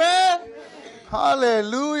free. Amen.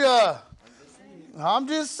 Hallelujah. I'm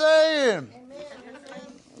just saying.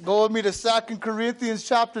 Go with me to 2 Corinthians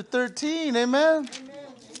chapter 13. Amen.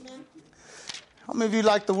 How many of you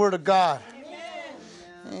like the Word of God?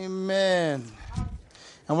 Amen.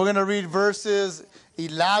 And we're going to read verses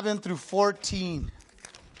 11 through 14.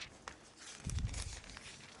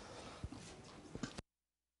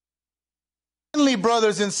 Finally,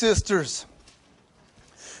 brothers and sisters,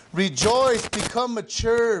 Rejoice, become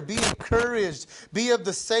mature, be encouraged, be of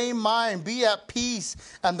the same mind, be at peace,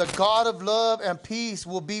 and the God of love and peace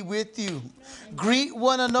will be with you. Greet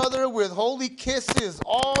one another with holy kisses.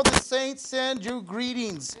 All the saints send you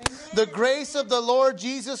greetings. The grace of the Lord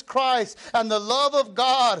Jesus Christ and the love of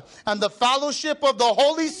God and the fellowship of the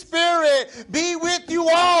Holy Spirit be with you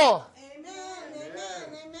all. Amen.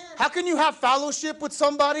 Amen. How can you have fellowship with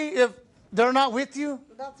somebody if they're not with you?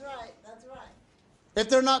 That's right. That's right. If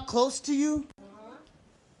they're not close to you?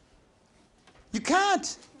 You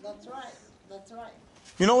can't. That's right. That's right.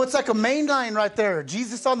 You know, it's like a main line right there.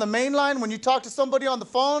 Jesus on the main line. When you talk to somebody on the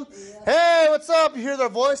phone, hey, what's up? You hear their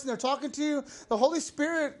voice and they're talking to you. The Holy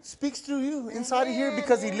Spirit speaks through you inside of here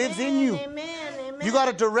because he lives in you. Amen. Amen. You got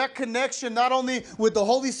a direct connection not only with the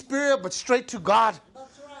Holy Spirit, but straight to God.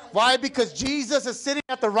 That's right. Why? Because Jesus is sitting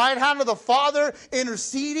at the right hand of the Father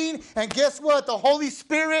interceding. And guess what? The Holy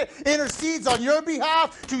Spirit intercedes on your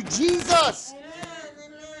behalf to Jesus. Amen.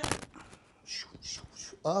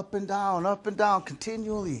 Up and down,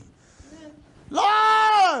 continually. Amen.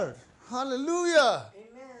 Lord! Hallelujah.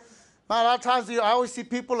 Amen. Man, a lot of times I always see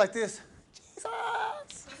people like this.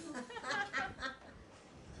 Jesus!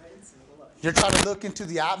 You're trying to look into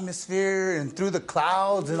the atmosphere and through the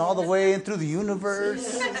clouds and all the way and through the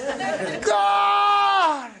universe.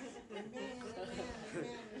 God!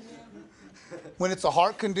 When it's a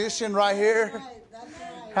heart condition right here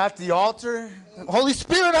at the altar. Holy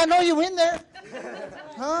Spirit, I know you're in there.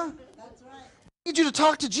 Huh? That's right. I need you to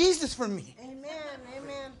talk to Jesus for me. Amen.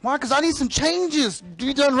 Amen. Why? Because I need some changes to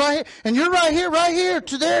be done right here. And you're right here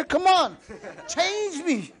to there. Come on. Change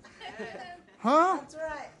me. Huh? That's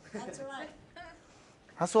right. That's right.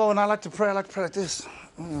 That's why when I like to pray like this.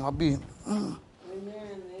 I'll be. Amen.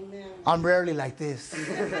 Amen. I'm rarely like this.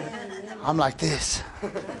 I'm like this.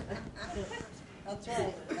 That's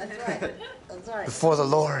right. That's right. That's right. Before the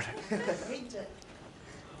Lord. Preach it.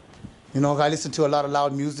 You know, I listen to a lot of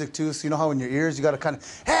loud music too. So you know how in your ears you got to kind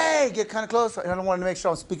of, hey, get kind of close. I don't want to make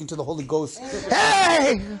sure I'm speaking to the Holy Ghost.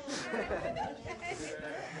 Hey!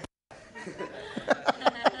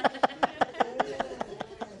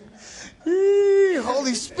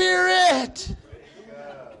 Holy Spirit!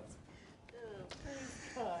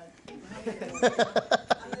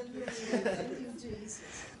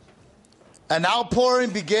 An outpouring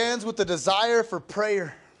begins with the desire for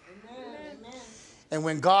prayer. And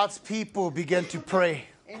when God's people begin to pray.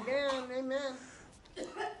 Amen. Amen.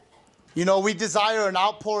 You know, we desire an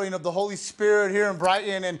outpouring of the Holy Spirit here in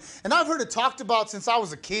Brighton. And I've heard it talked about since I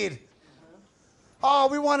was a kid. Oh,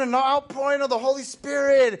 we want an outpouring of the Holy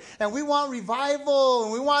Spirit. And we want revival.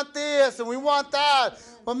 And we want this. And we want that.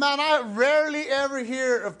 But man, I rarely ever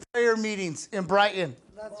hear of prayer meetings in Brighton.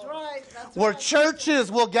 That's right. That's where right. churches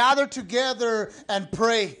will gather together and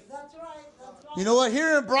pray. That's right. That's right. You know what?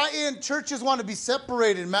 Here in Brighton, churches want to be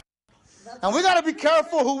separated, man. And we got to be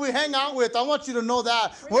careful who we hang out with. I want you to know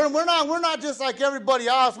that. We're not just like everybody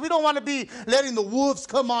else. We don't want to be letting the wolves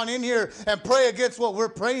come on in here and pray against what we're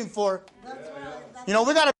praying for. That's right. You know,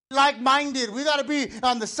 we got to be like-minded. We got to be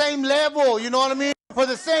on the same level, you know what I mean? For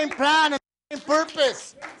the same plan and the same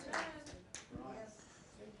purpose.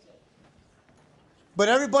 But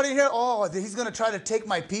everybody here, oh, he's going to try to take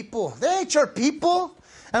my people. They ain't your people.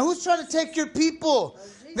 And who's trying to take your people?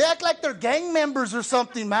 They act like they're gang members or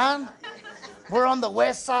something, man. We're on the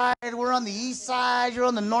west side. We're on the east side. You're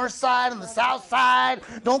on the north side, on the south side.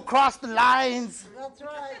 Don't cross the lines. That's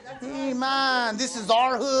right. That's Hey, right. man, this is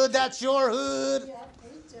our hood. That's your hood. Yeah,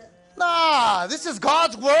 preach it. Nah, this is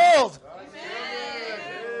God's world.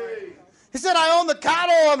 He said, I own the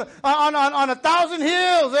cattle on 1,000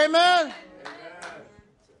 hills. Amen.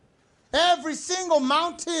 Every single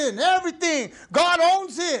mountain, everything, God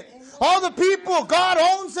owns it. All the people, God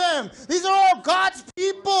owns them. These are all God's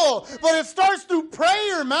people. But it starts through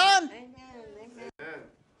prayer, man. Amen.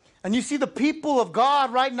 And you see the people of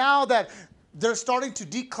God right now that they're starting to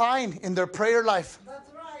decline in their prayer life.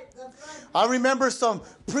 That's right. That's right. I remember some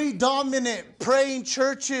predominant praying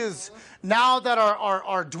churches now that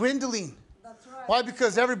are dwindling. That's right. Why?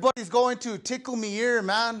 Because everybody's going to tickle me ear,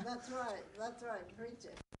 man. That's right. That's right. Preach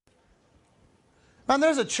it. Man,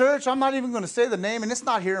 there's a church, I'm not even going to say the name, and it's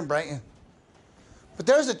not here in Brighton. But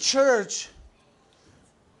there's a church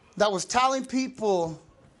that was telling people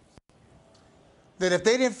that if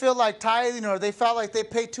they didn't feel like tithing or they felt like they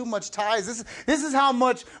paid too much tithes, this is how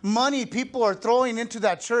much money people are throwing into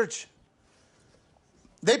that church.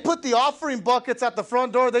 They put the offering buckets at the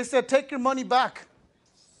front door. They said, take your money back.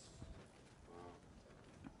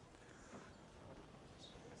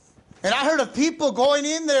 And I heard of people going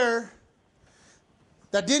in there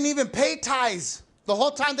that didn't even pay tithes. The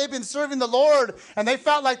whole time they've been serving the Lord, and they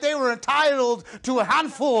felt like they were entitled to a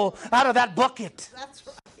handful out of that bucket. That's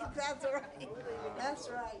right. That's right. That's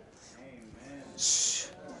right. Shh.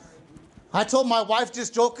 I told my wife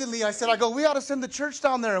just jokingly, I said, we ought to send the church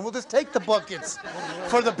down there and we'll just take the buckets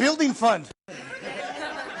for the building fund.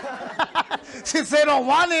 Since they don't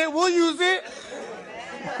want it, we'll use it.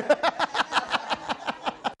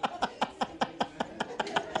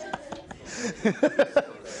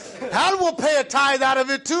 And we'll pay a tithe out of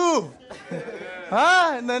it too.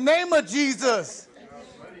 Huh? In the name of Jesus.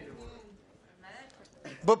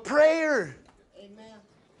 But prayer.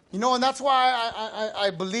 You know, and that's why I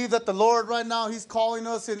believe that the Lord right now, He's calling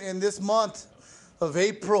us in this month of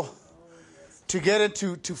April to get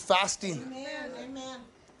into fasting. Amen. Amen.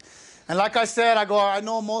 And like I said, I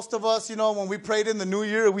know most of us, when we prayed in the new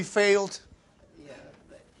year, we failed.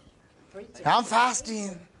 I'm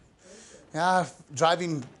fasting. Yeah,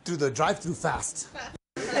 driving through the drive-through fast.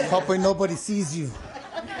 Hoping nobody sees you.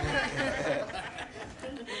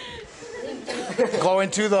 Going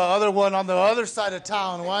to the other one on the other side of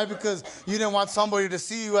town. Why? Because you didn't want somebody to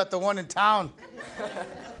see you at the one in town.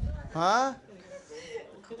 Huh?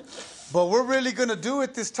 But we're really going to do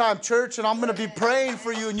it this time, church, and I'm going to be praying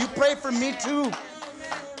for you, and you pray for me too.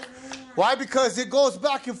 Why? Because it goes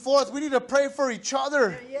back and forth. We need to pray for each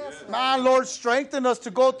other. Man, Lord, strengthen us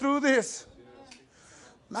to go through this.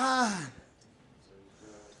 Man.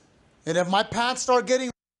 And if my pants start getting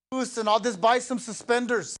loose, then I'll just buy some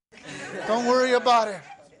suspenders. Don't worry about it.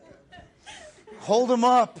 Hold them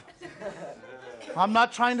up. I'm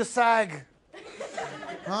not trying to sag.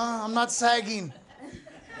 I'm not sagging.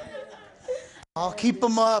 I'll keep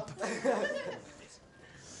them up.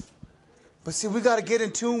 But see, we got to get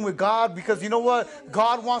in tune with God, because you know what?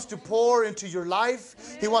 God wants to pour into your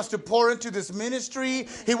life. He wants to pour into this ministry.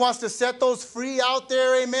 He wants to set those free out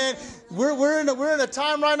there. Amen. We're in a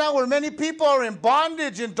time right now where many people are in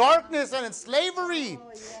bondage, in darkness, and in slavery.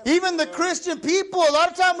 Even the Christian people, a lot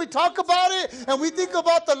of time we talk about it and we think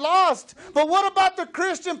about the lost. But what about the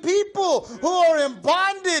Christian people who are in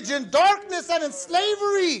bondage, in darkness, and in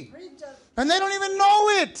slavery? And they don't even know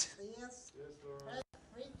it.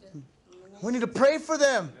 We need to pray for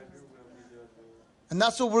them. And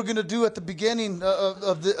that's what we're going to do at the beginning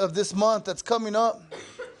of this month that's coming up.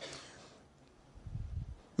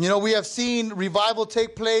 You know, we have seen revival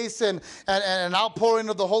take place and an outpouring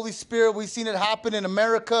of the Holy Spirit. We've seen it happen in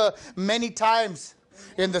America many times.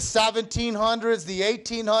 In the 1700s, the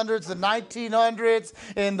 1800s, the 1900s,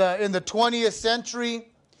 in the 20th century.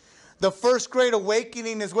 The first great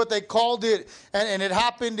awakening is what they called it, and it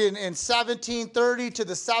happened in 1730 to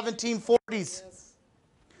the 1740s. Yes.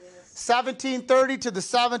 1730 to the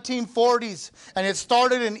 1740s. And it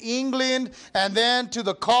started in England, and then to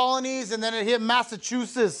the colonies, and then it hit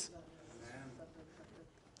Massachusetts.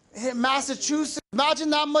 It hit Massachusetts. Imagine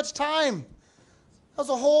that much time. That was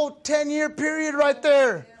a whole 10-year period right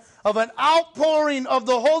there of an outpouring of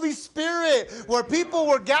the Holy Spirit, where people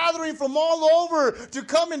were gathering from all over to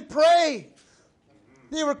come and pray.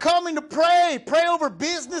 They were coming to pray over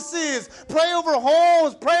businesses, pray over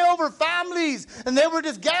homes, pray over families, and they were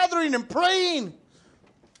just gathering and praying.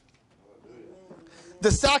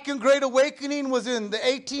 The Second Great Awakening was in the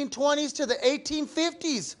 1820s to the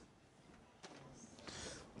 1850s.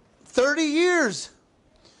 30 years.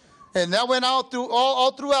 And that went out through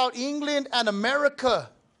all throughout England and America.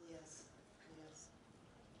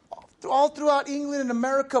 All throughout England and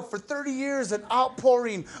America for 30 years, an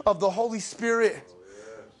outpouring of the Holy Spirit.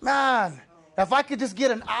 Man, if I could just get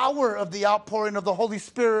an hour of the outpouring of the Holy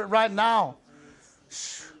Spirit right now,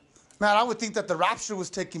 man, I would think that the rapture was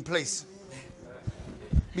taking place.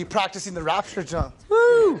 Be practicing the rapture, John.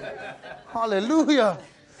 Woo! Hallelujah.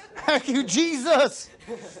 Thank you, Jesus.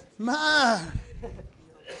 Man.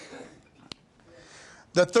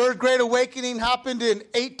 The Third Great Awakening happened in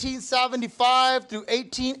 1875 through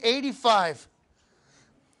 1885.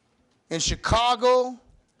 In Chicago,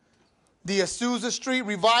 the Azusa Street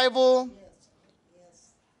Revival.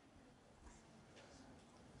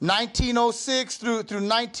 1906 through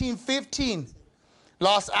 1915.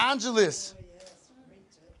 Los Angeles.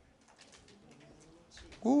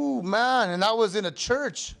 Ooh, man, and that was in a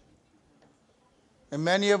church. And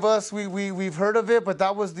many of us, we've heard of it, but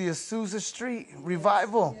that was the Azusa Street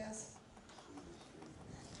Revival. Yes.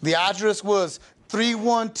 The address was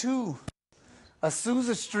 312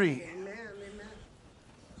 Azusa Street. Amen, amen.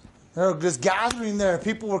 They were just gathering there.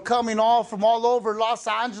 People were coming all from all over Los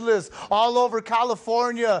Angeles, all over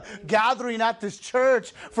California, gathering at this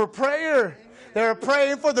church for prayer. Amen. They were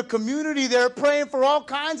praying for the community. They were praying for all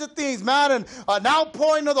kinds of things, man. And an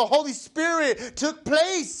outpouring of the Holy Spirit took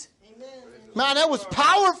place. Amen. Man, that was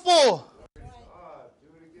powerful.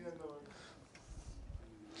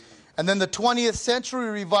 And then the 20th century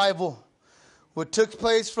revival, what took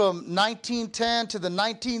place from 1910 to the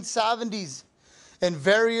 1970s in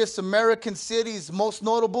various American cities, most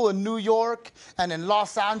notable in New York and in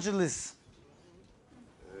Los Angeles.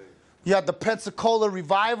 You had the Pensacola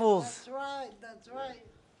revivals. That's right. That's right.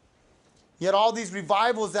 You had all these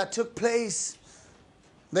revivals that took place.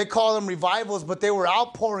 They call them revivals, but they were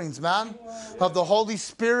outpourings, man, of the Holy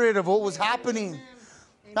Spirit, of what was happening.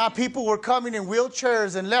 Now people were coming in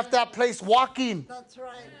wheelchairs and left that place walking. That's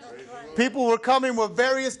right. That's right. People were coming with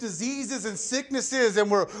various diseases and sicknesses and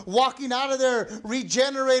were walking out of there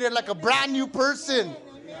regenerated like a brand new person.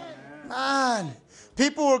 Man,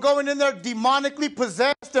 people were going in there demonically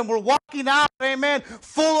possessed and were walking out, amen,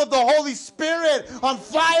 full of the Holy Spirit, on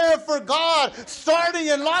fire for God, starting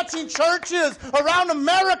and launching churches around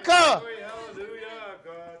America,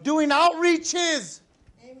 doing outreaches.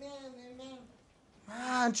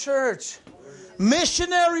 Man, church,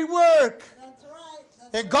 missionary work. That's right.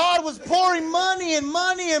 And God was pouring money and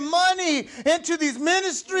money and money into these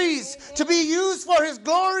ministries to be used for His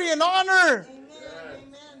glory and honor. Amen.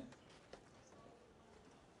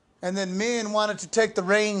 And then men wanted to take the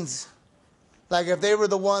reins, like if they were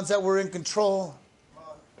the ones that were in control.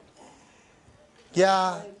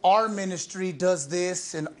 Yeah, our ministry does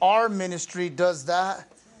this and our ministry does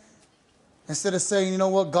that. Instead of saying, you know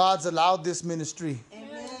what, God's allowed this ministry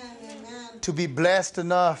to be blessed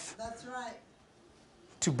enough. That's right.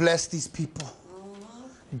 To bless these people.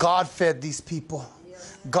 God fed these people.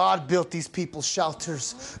 God built these people's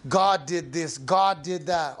shelters. God did this. God did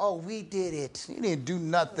that. Oh, we did it. He didn't do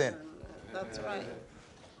nothing. That's right.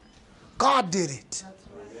 God did it.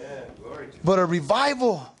 But a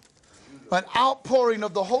revival, an outpouring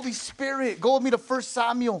of the Holy Spirit. Go with me to 1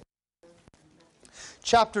 Samuel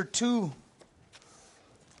chapter 2,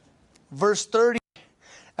 verse 30.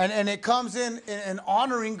 And it comes in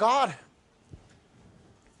honoring God.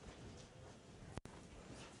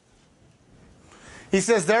 He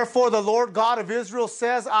says, therefore the Lord God of Israel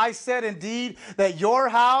says, I said indeed that your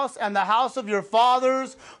house and the house of your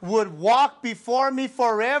fathers would walk before me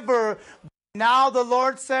forever. Now the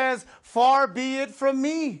Lord says, far be it from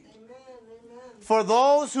me. Amen. For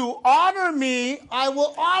those who honor me, I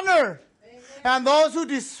will honor. Amen. And those who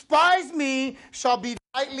despise me shall be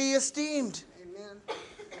lightly esteemed.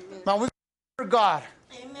 Now we honor God.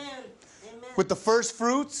 Amen. With the first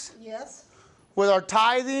fruits. Yes. With our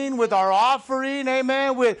tithing, with our offering,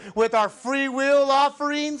 amen, with our free will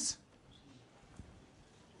offerings.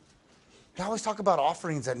 We always talk about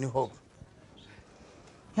offerings at New Hope.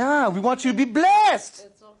 Yeah, we want you to be blessed.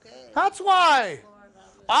 It's okay. That's why.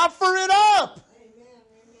 Offer it up. Amen.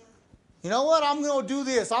 You know what? I'm going to do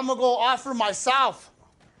this. I'm going to go offer myself.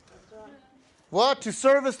 What? To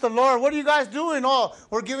service the Lord. What are you guys doing? Oh,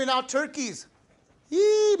 we're giving out turkeys.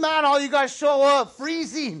 Yee, man, all you guys show up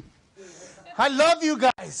freezing. I love you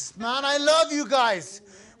guys. Man, I love you guys.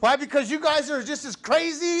 Why? Because you guys are just as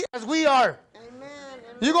crazy as we are. Amen.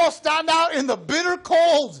 You're going to stand out in the bitter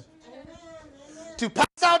cold to pass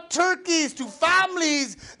out turkeys to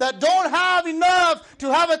families that don't have enough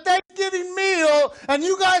to have a Thanksgiving meal, and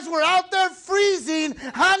you guys were out there freezing,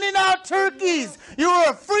 handing out turkeys. You were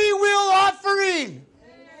a free will offering.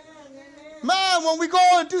 Man, when we go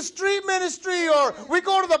and do street ministry, or we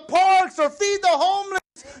go to the parks, or feed the homeless,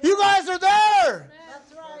 you guys are there.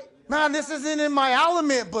 That's right. Man, this isn't in my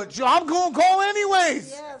element, but I'm going to go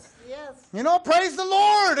anyways. Yes. You know, praise the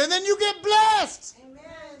Lord, and then you get blessed.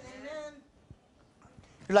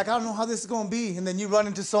 You're like, I don't know how this is going to be. And then you run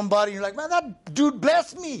into somebody, and you're like, man, that dude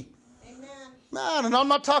blessed me. Amen. Man, and I'm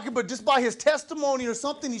not talking, but just by his testimony or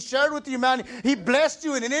something he shared with you, man, he blessed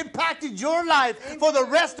you and it impacted your life for the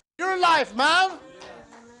rest of your life, man.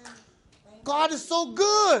 God is so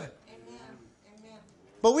good.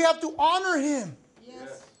 But we have to honor him.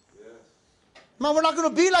 Man, we're not going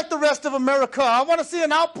to be like the rest of America. I want to see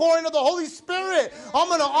an outpouring of the Holy Spirit. I'm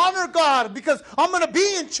going to honor God because I'm going to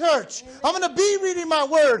be in church. I'm going to be reading my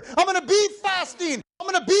word. I'm going to be fasting. I'm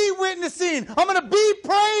going to be witnessing. I'm going to be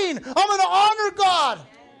praying. I'm going to honor God.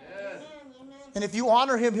 Yes. And if you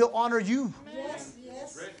honor him, he'll honor you. Yes.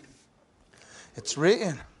 It's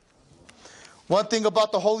written. One thing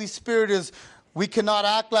about the Holy Spirit is we cannot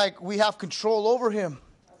act like we have control over him.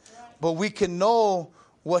 But we can know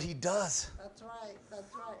what he does. That's right.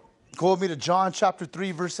 Go with me to John chapter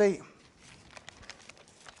 3, verse 8.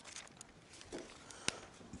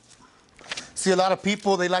 See, a lot of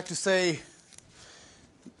people, they like to say,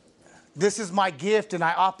 this is my gift and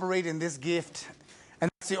I operate in this gift. And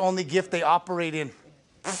that's the only gift they operate in.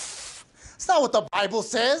 It's not what the Bible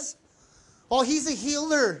says. Oh, he's a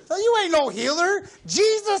healer. No, you ain't no healer.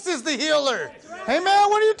 Jesus is the healer. Hey, man,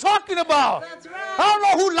 what are you talking about? I don't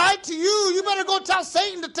know who lied to you. You better go tell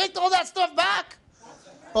Satan to take all that stuff back.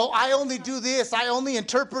 Oh, I only do this. I only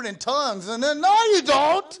interpret in tongues. And then, no, you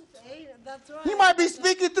don't. You might be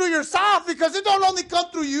speaking through yourself because it don't only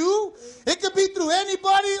come through you. It could be through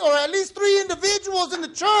anybody or at least 3 individuals in the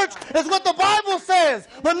church is what the Bible says.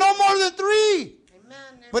 But no more than 3.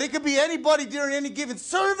 But it could be anybody during any given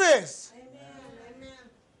service.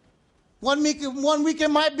 One week it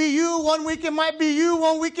might be you. 1 week it might be you.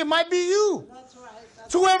 1 week it might be you.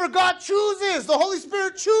 It's whoever God chooses. The Holy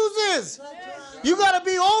Spirit chooses. You got to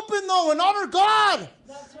be open, though, and honor God.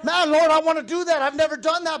 Man, Lord, I want to do that. I've never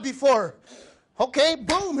done that before. Okay,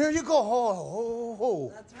 boom, here you go.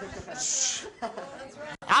 Ho.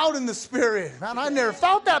 Out in the Spirit. Man, I never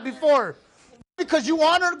felt that before. Because you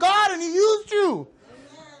honored God and He used you.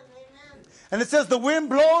 And it says the wind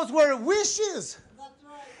blows where it wishes.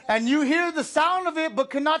 And you hear the sound of it, but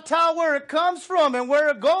cannot tell where it comes from and where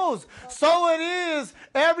it goes. So it is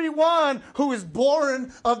everyone who is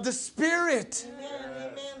born of the Spirit.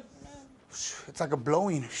 It's like a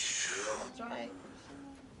blowing.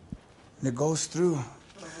 And it goes through.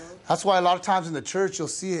 That's why a lot of times in the church you'll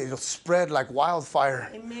see it. It'll spread like wildfire.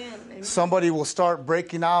 Amen. Somebody will start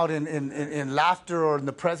breaking out in laughter or in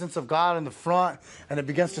the presence of God in the front. And it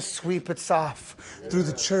begins to sweep itself through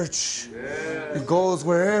the church. It goes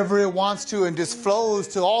wherever it wants to and just flows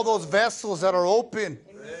to all those vessels that are open.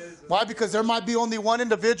 Why? Because there might be only one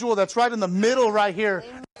individual that's right in the middle right here.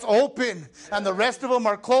 It's open and the rest of them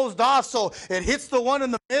are closed off, so it hits the one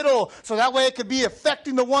in the middle, so that way it could be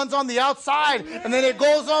affecting the ones on the outside, and then it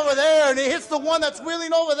goes over there and it hits the one that's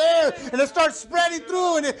willing over there, and it starts spreading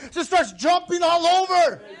through and it just starts jumping all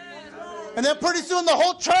over, and then pretty soon the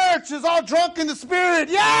whole church is all drunk in the Spirit.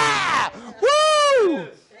 Yeah! Woo!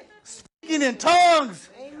 Speaking in tongues,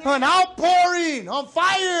 an outpouring, on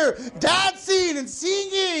fire, dancing and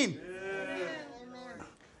singing.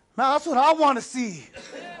 Man, that's what I want to see.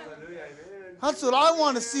 That's what I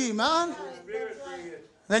want to see, man.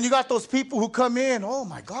 Then you got those people who come in. Oh,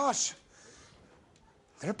 my gosh.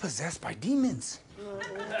 They're possessed by demons.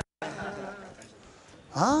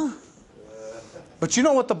 Huh? But you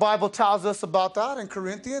know what the Bible tells us about that in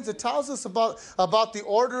Corinthians? It tells us about the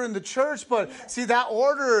order in the church. But see, that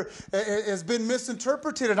order has been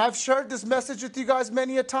misinterpreted. And I've shared this message with you guys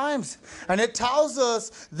many a times. And it tells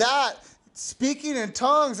us that speaking in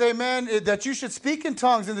tongues, amen, that you should speak in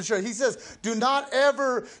tongues in the church. He says, do not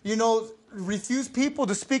ever, refuse people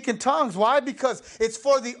to speak in tongues. Why? Because it's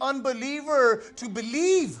for the unbeliever to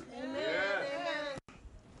believe. Amen.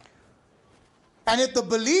 And if the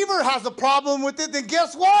believer has a problem with it, then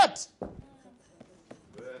guess what?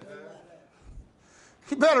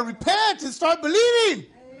 You better repent and start believing.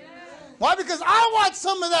 Amen. Why? Because I want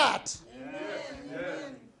some of that.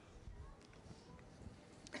 Amen.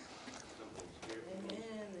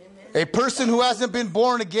 A person who hasn't been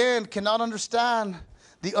born again cannot understand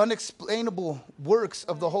the unexplainable works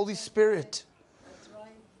of the Holy Spirit. That's right.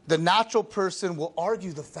 The natural person will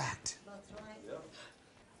argue the fact. That's right. Yep.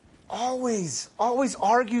 Always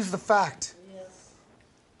argues the fact. Yes.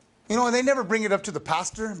 And they never bring it up to the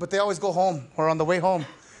pastor, but they always go home or on the way home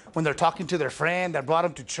when they're talking to their friend that brought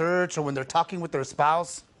them to church or when they're talking with their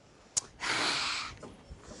spouse.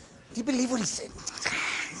 Do you believe what he said?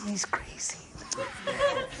 He's crazy.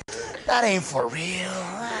 That ain't for real.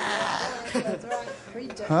 That's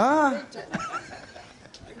right. Huh?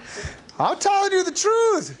 I'm telling you the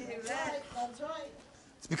truth. That's right.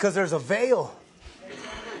 It's because there's a veil.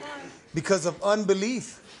 Because of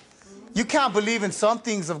unbelief. You can't believe in some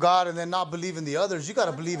things of God and then not believe in the others. You got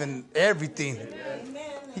to believe in everything.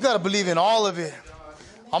 You got to believe in all of it.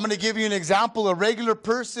 I'm going to give you an example. A regular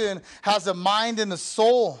person has a mind and a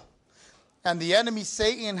soul. And the enemy,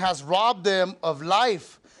 Satan, has robbed them of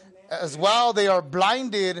life. As well, they are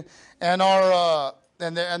blinded and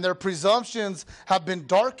their presumptions have been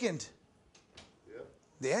darkened. Yep.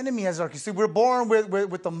 The enemy has darkened. See, we're born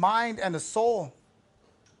with a mind and a soul.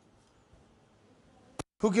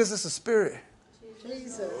 Who gives us a spirit?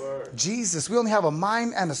 Jesus. We only have a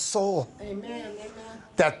mind and a soul. Amen.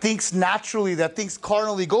 That thinks naturally, that thinks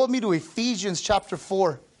carnally. Go with me to Ephesians chapter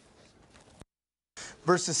 4.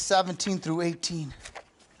 Verses 17 through 18.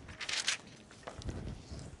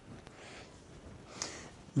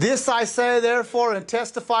 This I say, therefore, and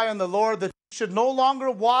testify in the Lord, that you should no longer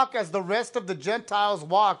walk as the rest of the Gentiles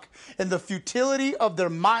walk, in the futility of their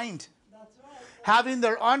mind, having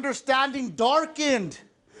their understanding darkened,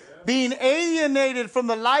 being alienated from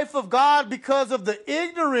the life of God because of the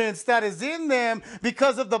ignorance that is in them,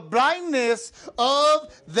 because of the blindness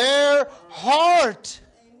of their heart.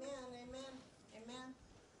 Amen. Amen. Amen.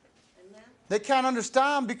 Amen. They can't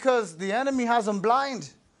understand because the enemy has them blind.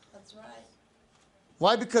 That's right.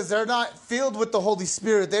 Why? Because they're not filled with the Holy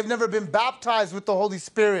Spirit. They've never been baptized with the Holy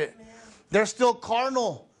Spirit. Amen. They're still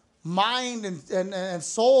carnal, mind and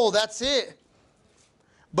soul. That's it.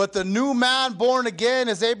 But the new man born again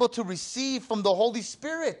is able to receive from the Holy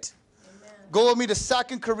Spirit. Amen. Go with me to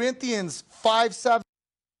 2 Corinthians 5:7.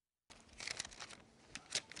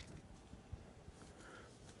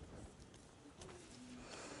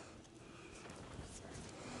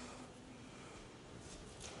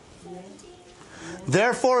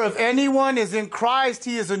 Therefore, if anyone is in Christ,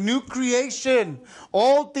 he is a new creation.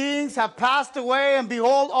 Old things have passed away, and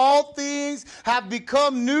behold, all things have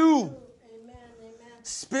become new. Amen. Amen.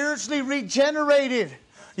 Spiritually regenerated.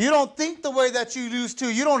 You don't think the way that you used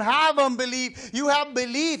to. You don't have unbelief. You have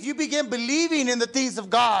belief. You begin believing in the things of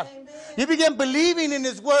God. Amen. You begin believing in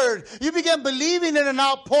His Word. You begin believing in an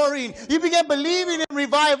outpouring. You begin believing in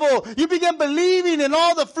revival. You begin believing in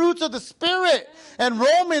all the fruits of the Spirit. And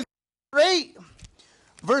Romans 8,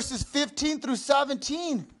 verses 15 through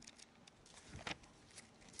 17.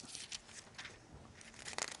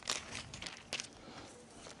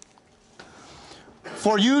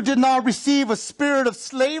 For you did not receive a spirit of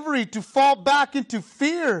slavery to fall back into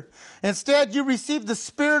fear. Instead, you received the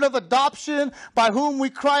spirit of adoption by whom we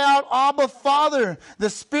cry out, Abba, Father. The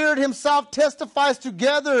Spirit Himself testifies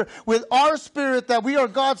together with our spirit that we are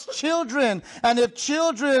God's children. And if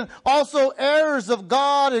children, also heirs of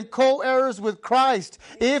God and co-heirs with Christ.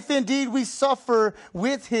 If indeed we suffer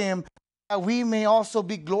with Him, that we may also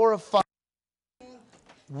be glorified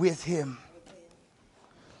with Him.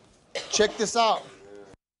 Check this out.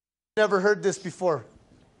 Never heard this before.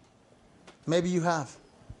 Maybe you have,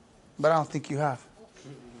 but I don't think you have.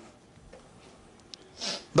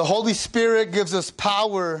 The Holy Spirit gives us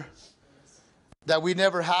power that we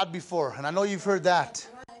never had before. And I know you've heard that. That's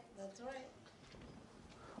right. That's right.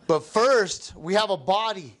 But first, we have a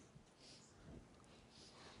body.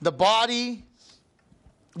 The body,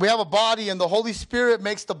 we have a body, and the Holy Spirit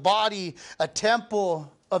makes the body a temple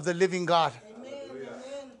of the living God. Amen.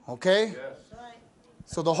 Amen. Okay? That's right.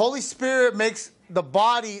 So the Holy Spirit makes the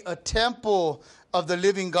body a temple of the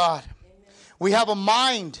living God. Amen. We have a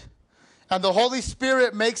mind, and the Holy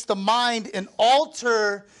Spirit makes the mind an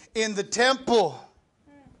altar in the temple.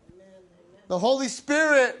 Amen. The Holy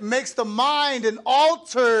Spirit makes the mind an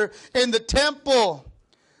altar in the temple.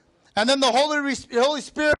 And then the Holy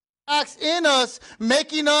Spirit acts in us,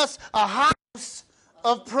 making us a house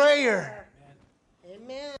of prayer.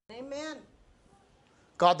 Amen. Amen.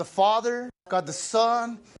 God the Father, God the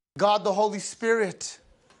Son, God the Holy Spirit.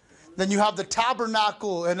 Then you have the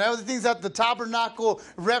tabernacle and other things that the tabernacle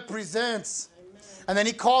represents. Amen. And then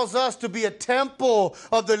He calls us to be a temple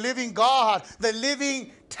of the living God, the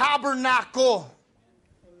living tabernacle.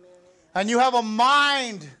 Amen. And you have a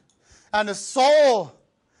mind and a soul,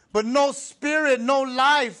 but no spirit, no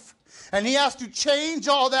life. And He has to change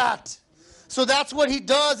all that. So that's what He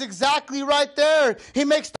does exactly right there. He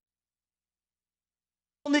makes the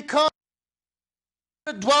only come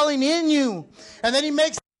dwelling in you. And then He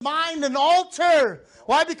makes the mind an altar.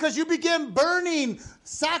 Why? Because you begin burning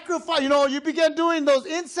sacrifice. You begin doing those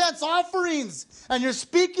incense offerings. And you're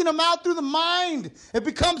speaking them out through the mind. It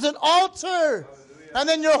becomes an altar. Hallelujah. And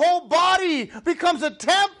then your whole body becomes a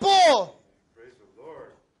temple. Praise the Lord.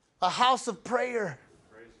 A house of prayer.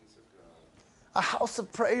 Praises of God. A house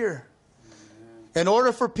of prayer. In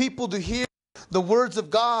order for people to hear the words of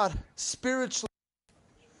God spiritually,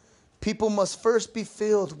 people must first be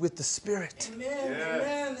filled with the Spirit. Amen.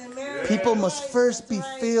 Amen. Amen. People must first be That's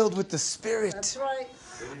right. filled with the Spirit. That's right.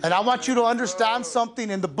 And I want you to understand something.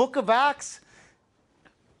 In the book of Acts,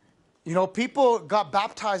 people got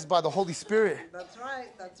baptized by the Holy Spirit. That's right.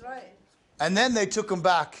 That's right. And then they took them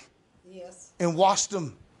back Yes. and washed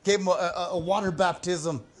them, gave them a water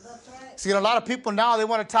baptism. That's right. See, a lot of people now, they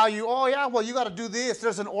want to tell you, oh, yeah, well, you got to do this.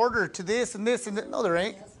 There's an order to this and this and that. No, there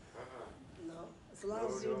ain't. Yes. No. As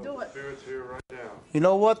long as you do it. Spirit's here right now. You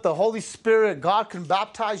know what? The Holy Spirit, God can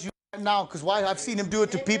baptize you right now. Because why? I've seen Him do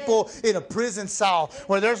it to people in a prison cell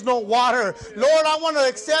where there's no water. Lord, I want to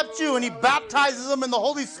accept you. And He baptizes them in the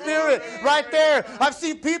Holy Spirit right there. I've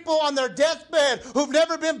seen people on their deathbed who've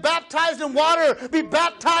never been baptized in water be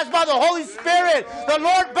baptized by the Holy Spirit. The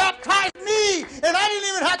Lord baptized me, and I didn't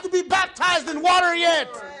even have to be baptized in water yet.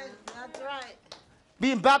 That's right.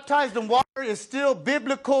 Being baptized in water is still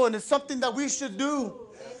biblical, and it's something that we should do.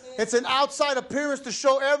 It's an outside appearance to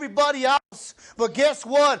show everybody else. But guess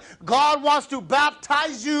what? God wants to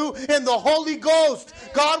baptize you in the Holy Ghost.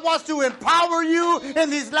 God wants to empower you in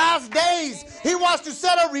these last days. He wants to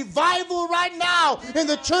set a revival right now in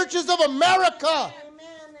the churches of America.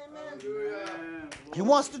 He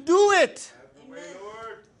wants to do it.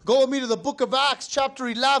 Go with me to the book of Acts, chapter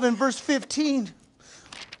 11, verse 15.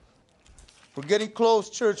 We're getting close,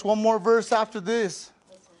 church. One more verse after this.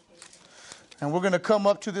 And we're going to come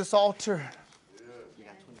up to this altar.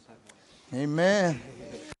 Amen.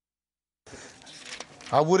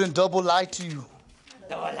 I wouldn't double lie to you.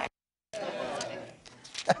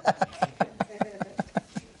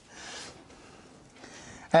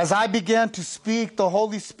 As I began to speak, the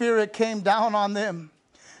Holy Spirit came down on them,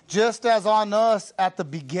 just as on us at the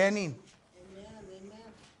beginning.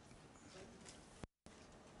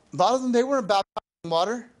 A lot of them, they weren't baptized in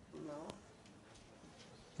water.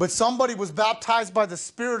 But somebody was baptized by the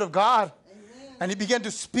Spirit of God. Amen. And he began to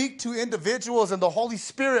speak to individuals, and the Holy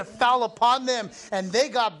Spirit fell upon them, and they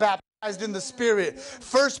got baptized in the Spirit.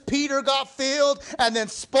 First Peter got filled and then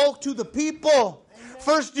spoke to the people. Amen.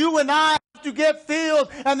 First you and I have to get filled,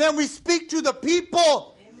 and then we speak to the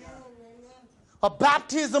people. Amen. A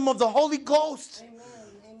baptism of the Holy Ghost.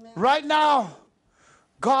 Amen. Right now,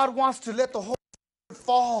 God wants to let the Holy Spirit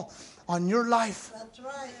fall on your life. That's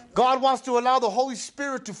right. God wants to allow the Holy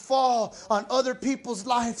Spirit to fall on other people's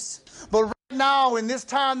lives. But right now, in this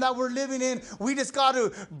time that we're living in, we just got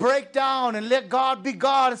to break down and let God be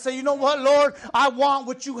God and say, you know what, Lord, I want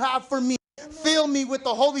what you have for me. Amen. Fill me with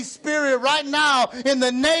the Holy Spirit right now in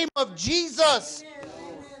the name of Jesus. Amen.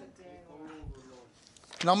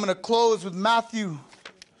 And I'm going to close with Matthew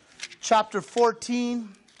chapter 14.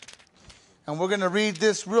 And we're going to read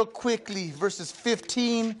this real quickly, verses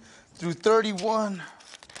 15 through 31.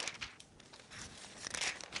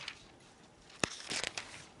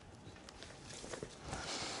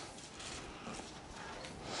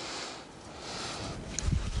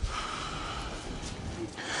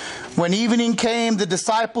 When evening came, the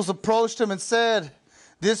disciples approached him and said,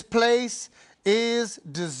 "This place is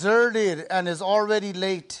deserted and is already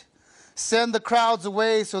late. Send the crowds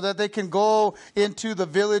away so that they can go into the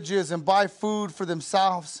villages and buy food for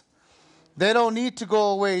themselves." "They don't need to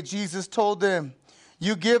go away," Jesus told them.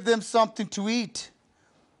 "You give them something to eat."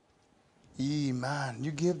 Man,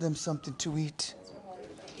 you give them something to eat.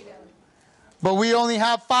 "But we only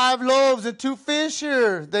have 5 loaves and 2 fish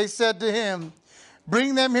here," they said to him.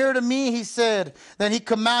 "Bring them here to me," he said. Then he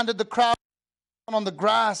commanded the crowd on the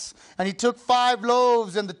grass, and he took 5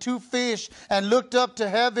 loaves and the 2 fish and looked up to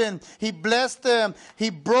heaven. He blessed them. He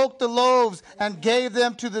broke the loaves and gave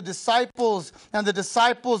them to the disciples, and the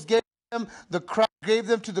disciples gave them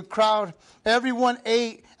to the crowd. Everyone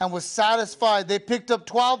ate and was satisfied. They picked up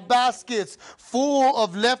 12 baskets full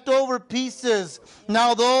of leftover pieces.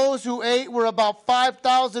 Now those who ate were about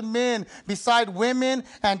 5,000 men, beside women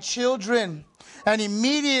and children. And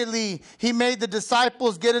immediately he made the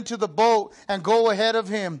disciples get into the boat and go ahead of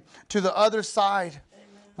him to the other side. Amen.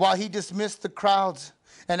 While he dismissed the crowds.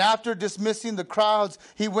 And after dismissing the crowds,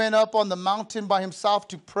 he went up on the mountain by himself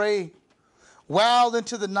to pray. Well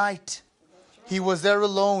into the night, he was there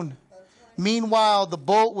alone. Meanwhile, the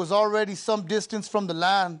boat was already some distance from the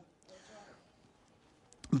land,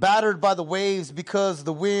 battered by the waves because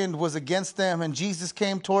the wind was against them. And Jesus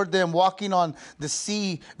came toward them walking on the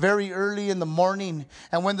sea very early in the morning.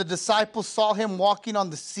 And when the disciples saw him walking on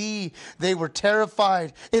the sea, they were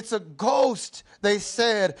terrified. "It's a ghost," they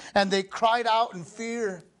said, and they cried out in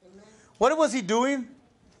fear. Amen. What was he doing?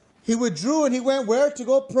 He withdrew and he went where to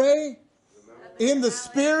go pray? In the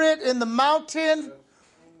Spirit, in the mountain.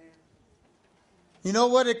 You know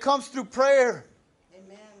what? It comes through prayer.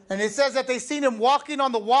 And it says that they seen him walking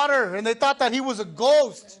on the water and they thought that he was a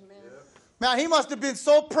ghost. Amen. Man, he must have been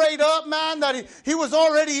so prayed up, man, that he was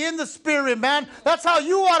already in the Spirit, man. That's how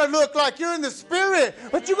you ought to look, like you're in the Spirit.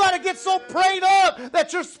 But you got to get so prayed up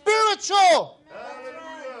that you're spiritual.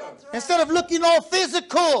 That's right. Instead of looking all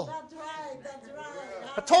physical. That's right. That's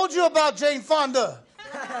right. I told you about Jane Fonda.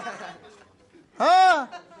 Huh?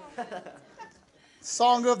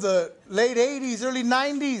 Song of the late 80s, early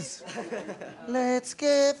 90s. Let's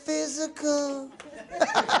get physical.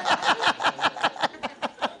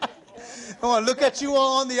 I want to look at you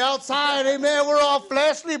all on the outside. Amen. We're all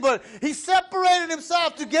fleshly, but he separated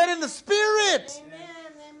himself to get in the Spirit. Amen.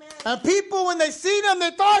 And people, when they seen him,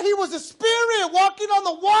 they thought he was a spirit walking on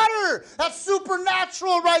the water. That's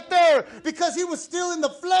supernatural right there, because he was still in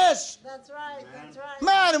the flesh. That's right. That's right.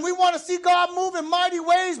 Man, and we want to see God move in mighty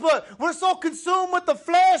ways, but we're so consumed with the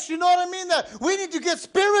flesh, you know what I mean, that we need to get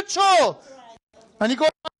spiritual. That's right. And he goes,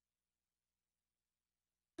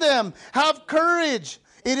 them, have courage.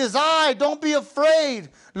 It is I, don't be afraid.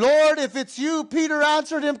 Lord, if it's you, Peter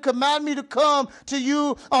answered him, command me to come to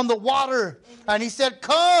you on the water. And he said,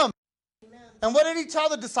 come. And what did he tell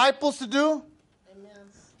the disciples to do?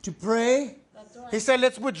 To pray. He said,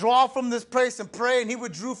 let's withdraw from this place and pray. And he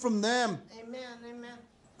withdrew from them. Amen. Amen.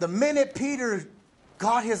 The minute Peter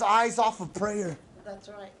got his eyes off of prayer. That's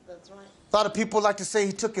right. That's right. A lot of people like to say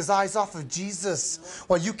he took his eyes off of Jesus.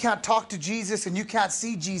 Well, you can't talk to Jesus and you can't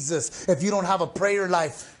see Jesus if you don't have a prayer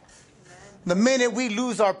life. The minute we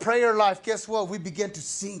lose our prayer life, guess what? We begin to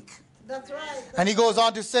sink. That's right. And he goes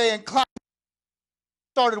on to say, and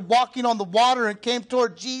started walking on the water and came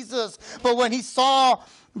toward Jesus. But when he saw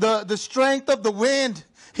the strength of the wind,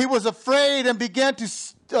 he was afraid and began to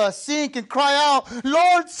sink and cry out,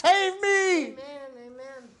 Lord, save me. Amen.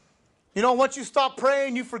 Amen. You know, once you stop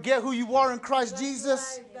praying, you forget who you are in Christ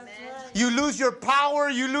Jesus. Right. That's right. You lose your power.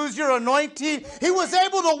 You lose your anointing. He was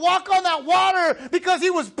able to walk on that water because he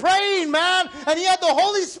was praying, man. And he had the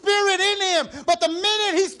Holy Spirit in him. But the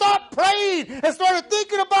minute he stopped praying and started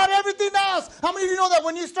thinking about everything else, how many of you know that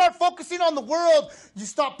when you start focusing on the world, you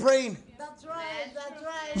stop praying? That's right. That's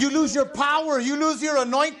right. You lose your power. You lose your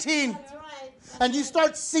anointing. That's right. And you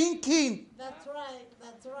start sinking. That's right.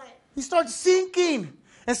 That's right. You start sinking.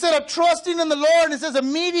 Instead of trusting in the Lord, it says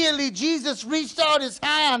immediately Jesus reached out his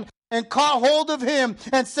hand and caught hold of him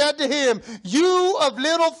and said to him, you of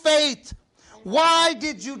little faith, why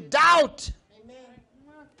did you doubt? Amen.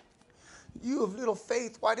 You of little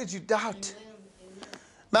faith, why did you doubt?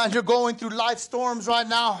 Man, you're going through life storms right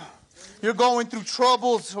now. You're going through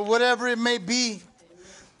troubles or whatever it may be.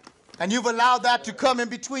 And you've allowed that to come in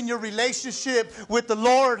between your relationship with the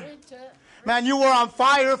Lord. Man, you were on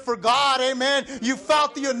fire for God, amen. You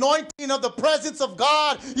felt the anointing of the presence of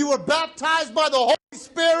God. You were baptized by the Holy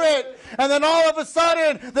Spirit. And then all of a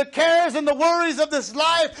sudden, the cares and the worries of this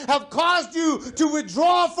life have caused you to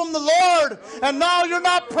withdraw from the Lord. And now you're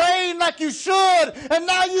not praying like you should. And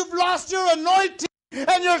now you've lost your anointing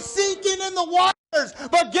and you're sinking in the waters.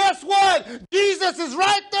 But guess what? Jesus is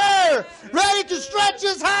right there, ready to stretch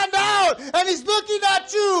his hand out. And he's looking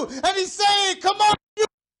at you and he's saying, come on.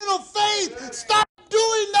 Faith, stop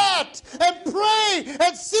doing that and pray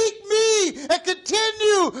and seek me and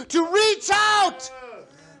continue to reach out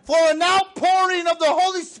for an outpouring of the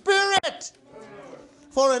Holy Spirit.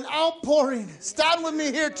 For an outpouring. Stand with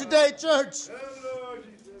me here today, church.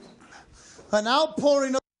 An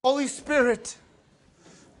outpouring of the Holy Spirit.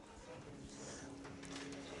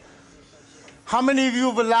 How many of you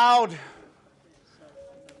have allowed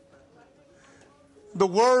the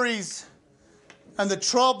worries and the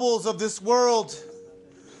troubles of this world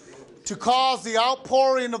to cause the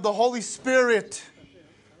outpouring of the Holy Spirit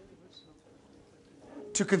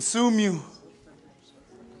to consume you?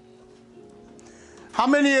 How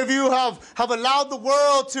many of you have allowed the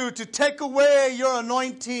world to take away your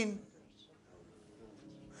anointing?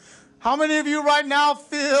 How many of you right now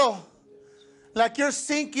feel like you're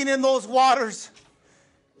sinking in those waters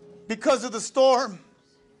because of the storm?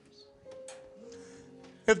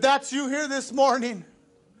 If that's you here this morning,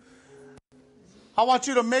 I want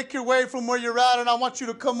you to make your way from where you're at, and I want you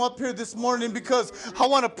to come up here this morning because I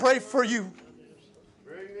want to pray for you.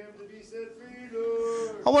 Bring them to be set free,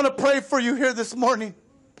 Lord. I want to pray for you here this morning.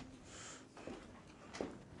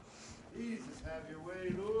 Jesus, have your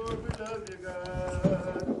way, Lord. We love you,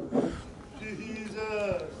 God.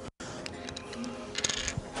 Jesus.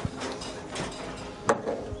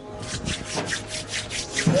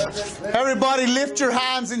 Everybody lift your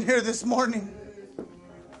hands in here this morning.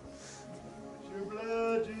 Your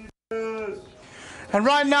blood, Jesus. And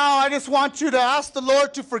right now, I just want you to ask the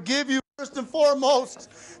Lord to forgive you first and foremost.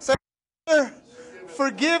 Say, Father,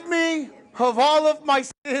 forgive me of all of my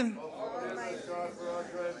sin.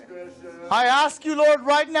 I ask you, Lord,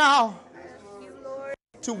 right now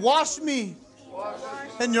to wash me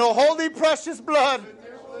in your holy, precious blood.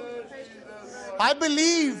 I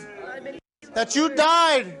believe that you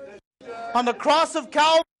died on the cross of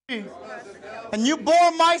Calvary and you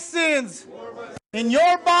bore my sins in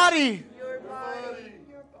your body.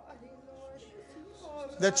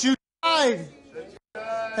 That you died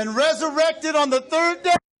and resurrected on the third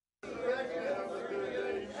day.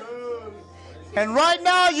 And right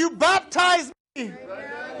now you baptize me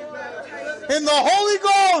in the Holy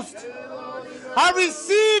Ghost. I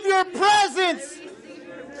receive your presence.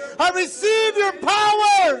 I receive your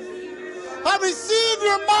power. I receive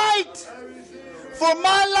your might for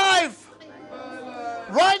my life.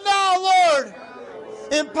 Right now, Lord,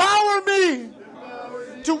 empower me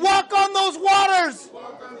to walk on those waters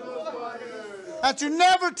and to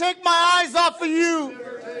never take my eyes off of you.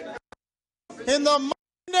 In the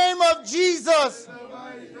mighty name of Jesus.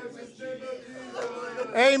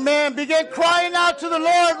 Amen. Begin crying out to the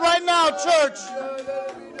Lord right now, church.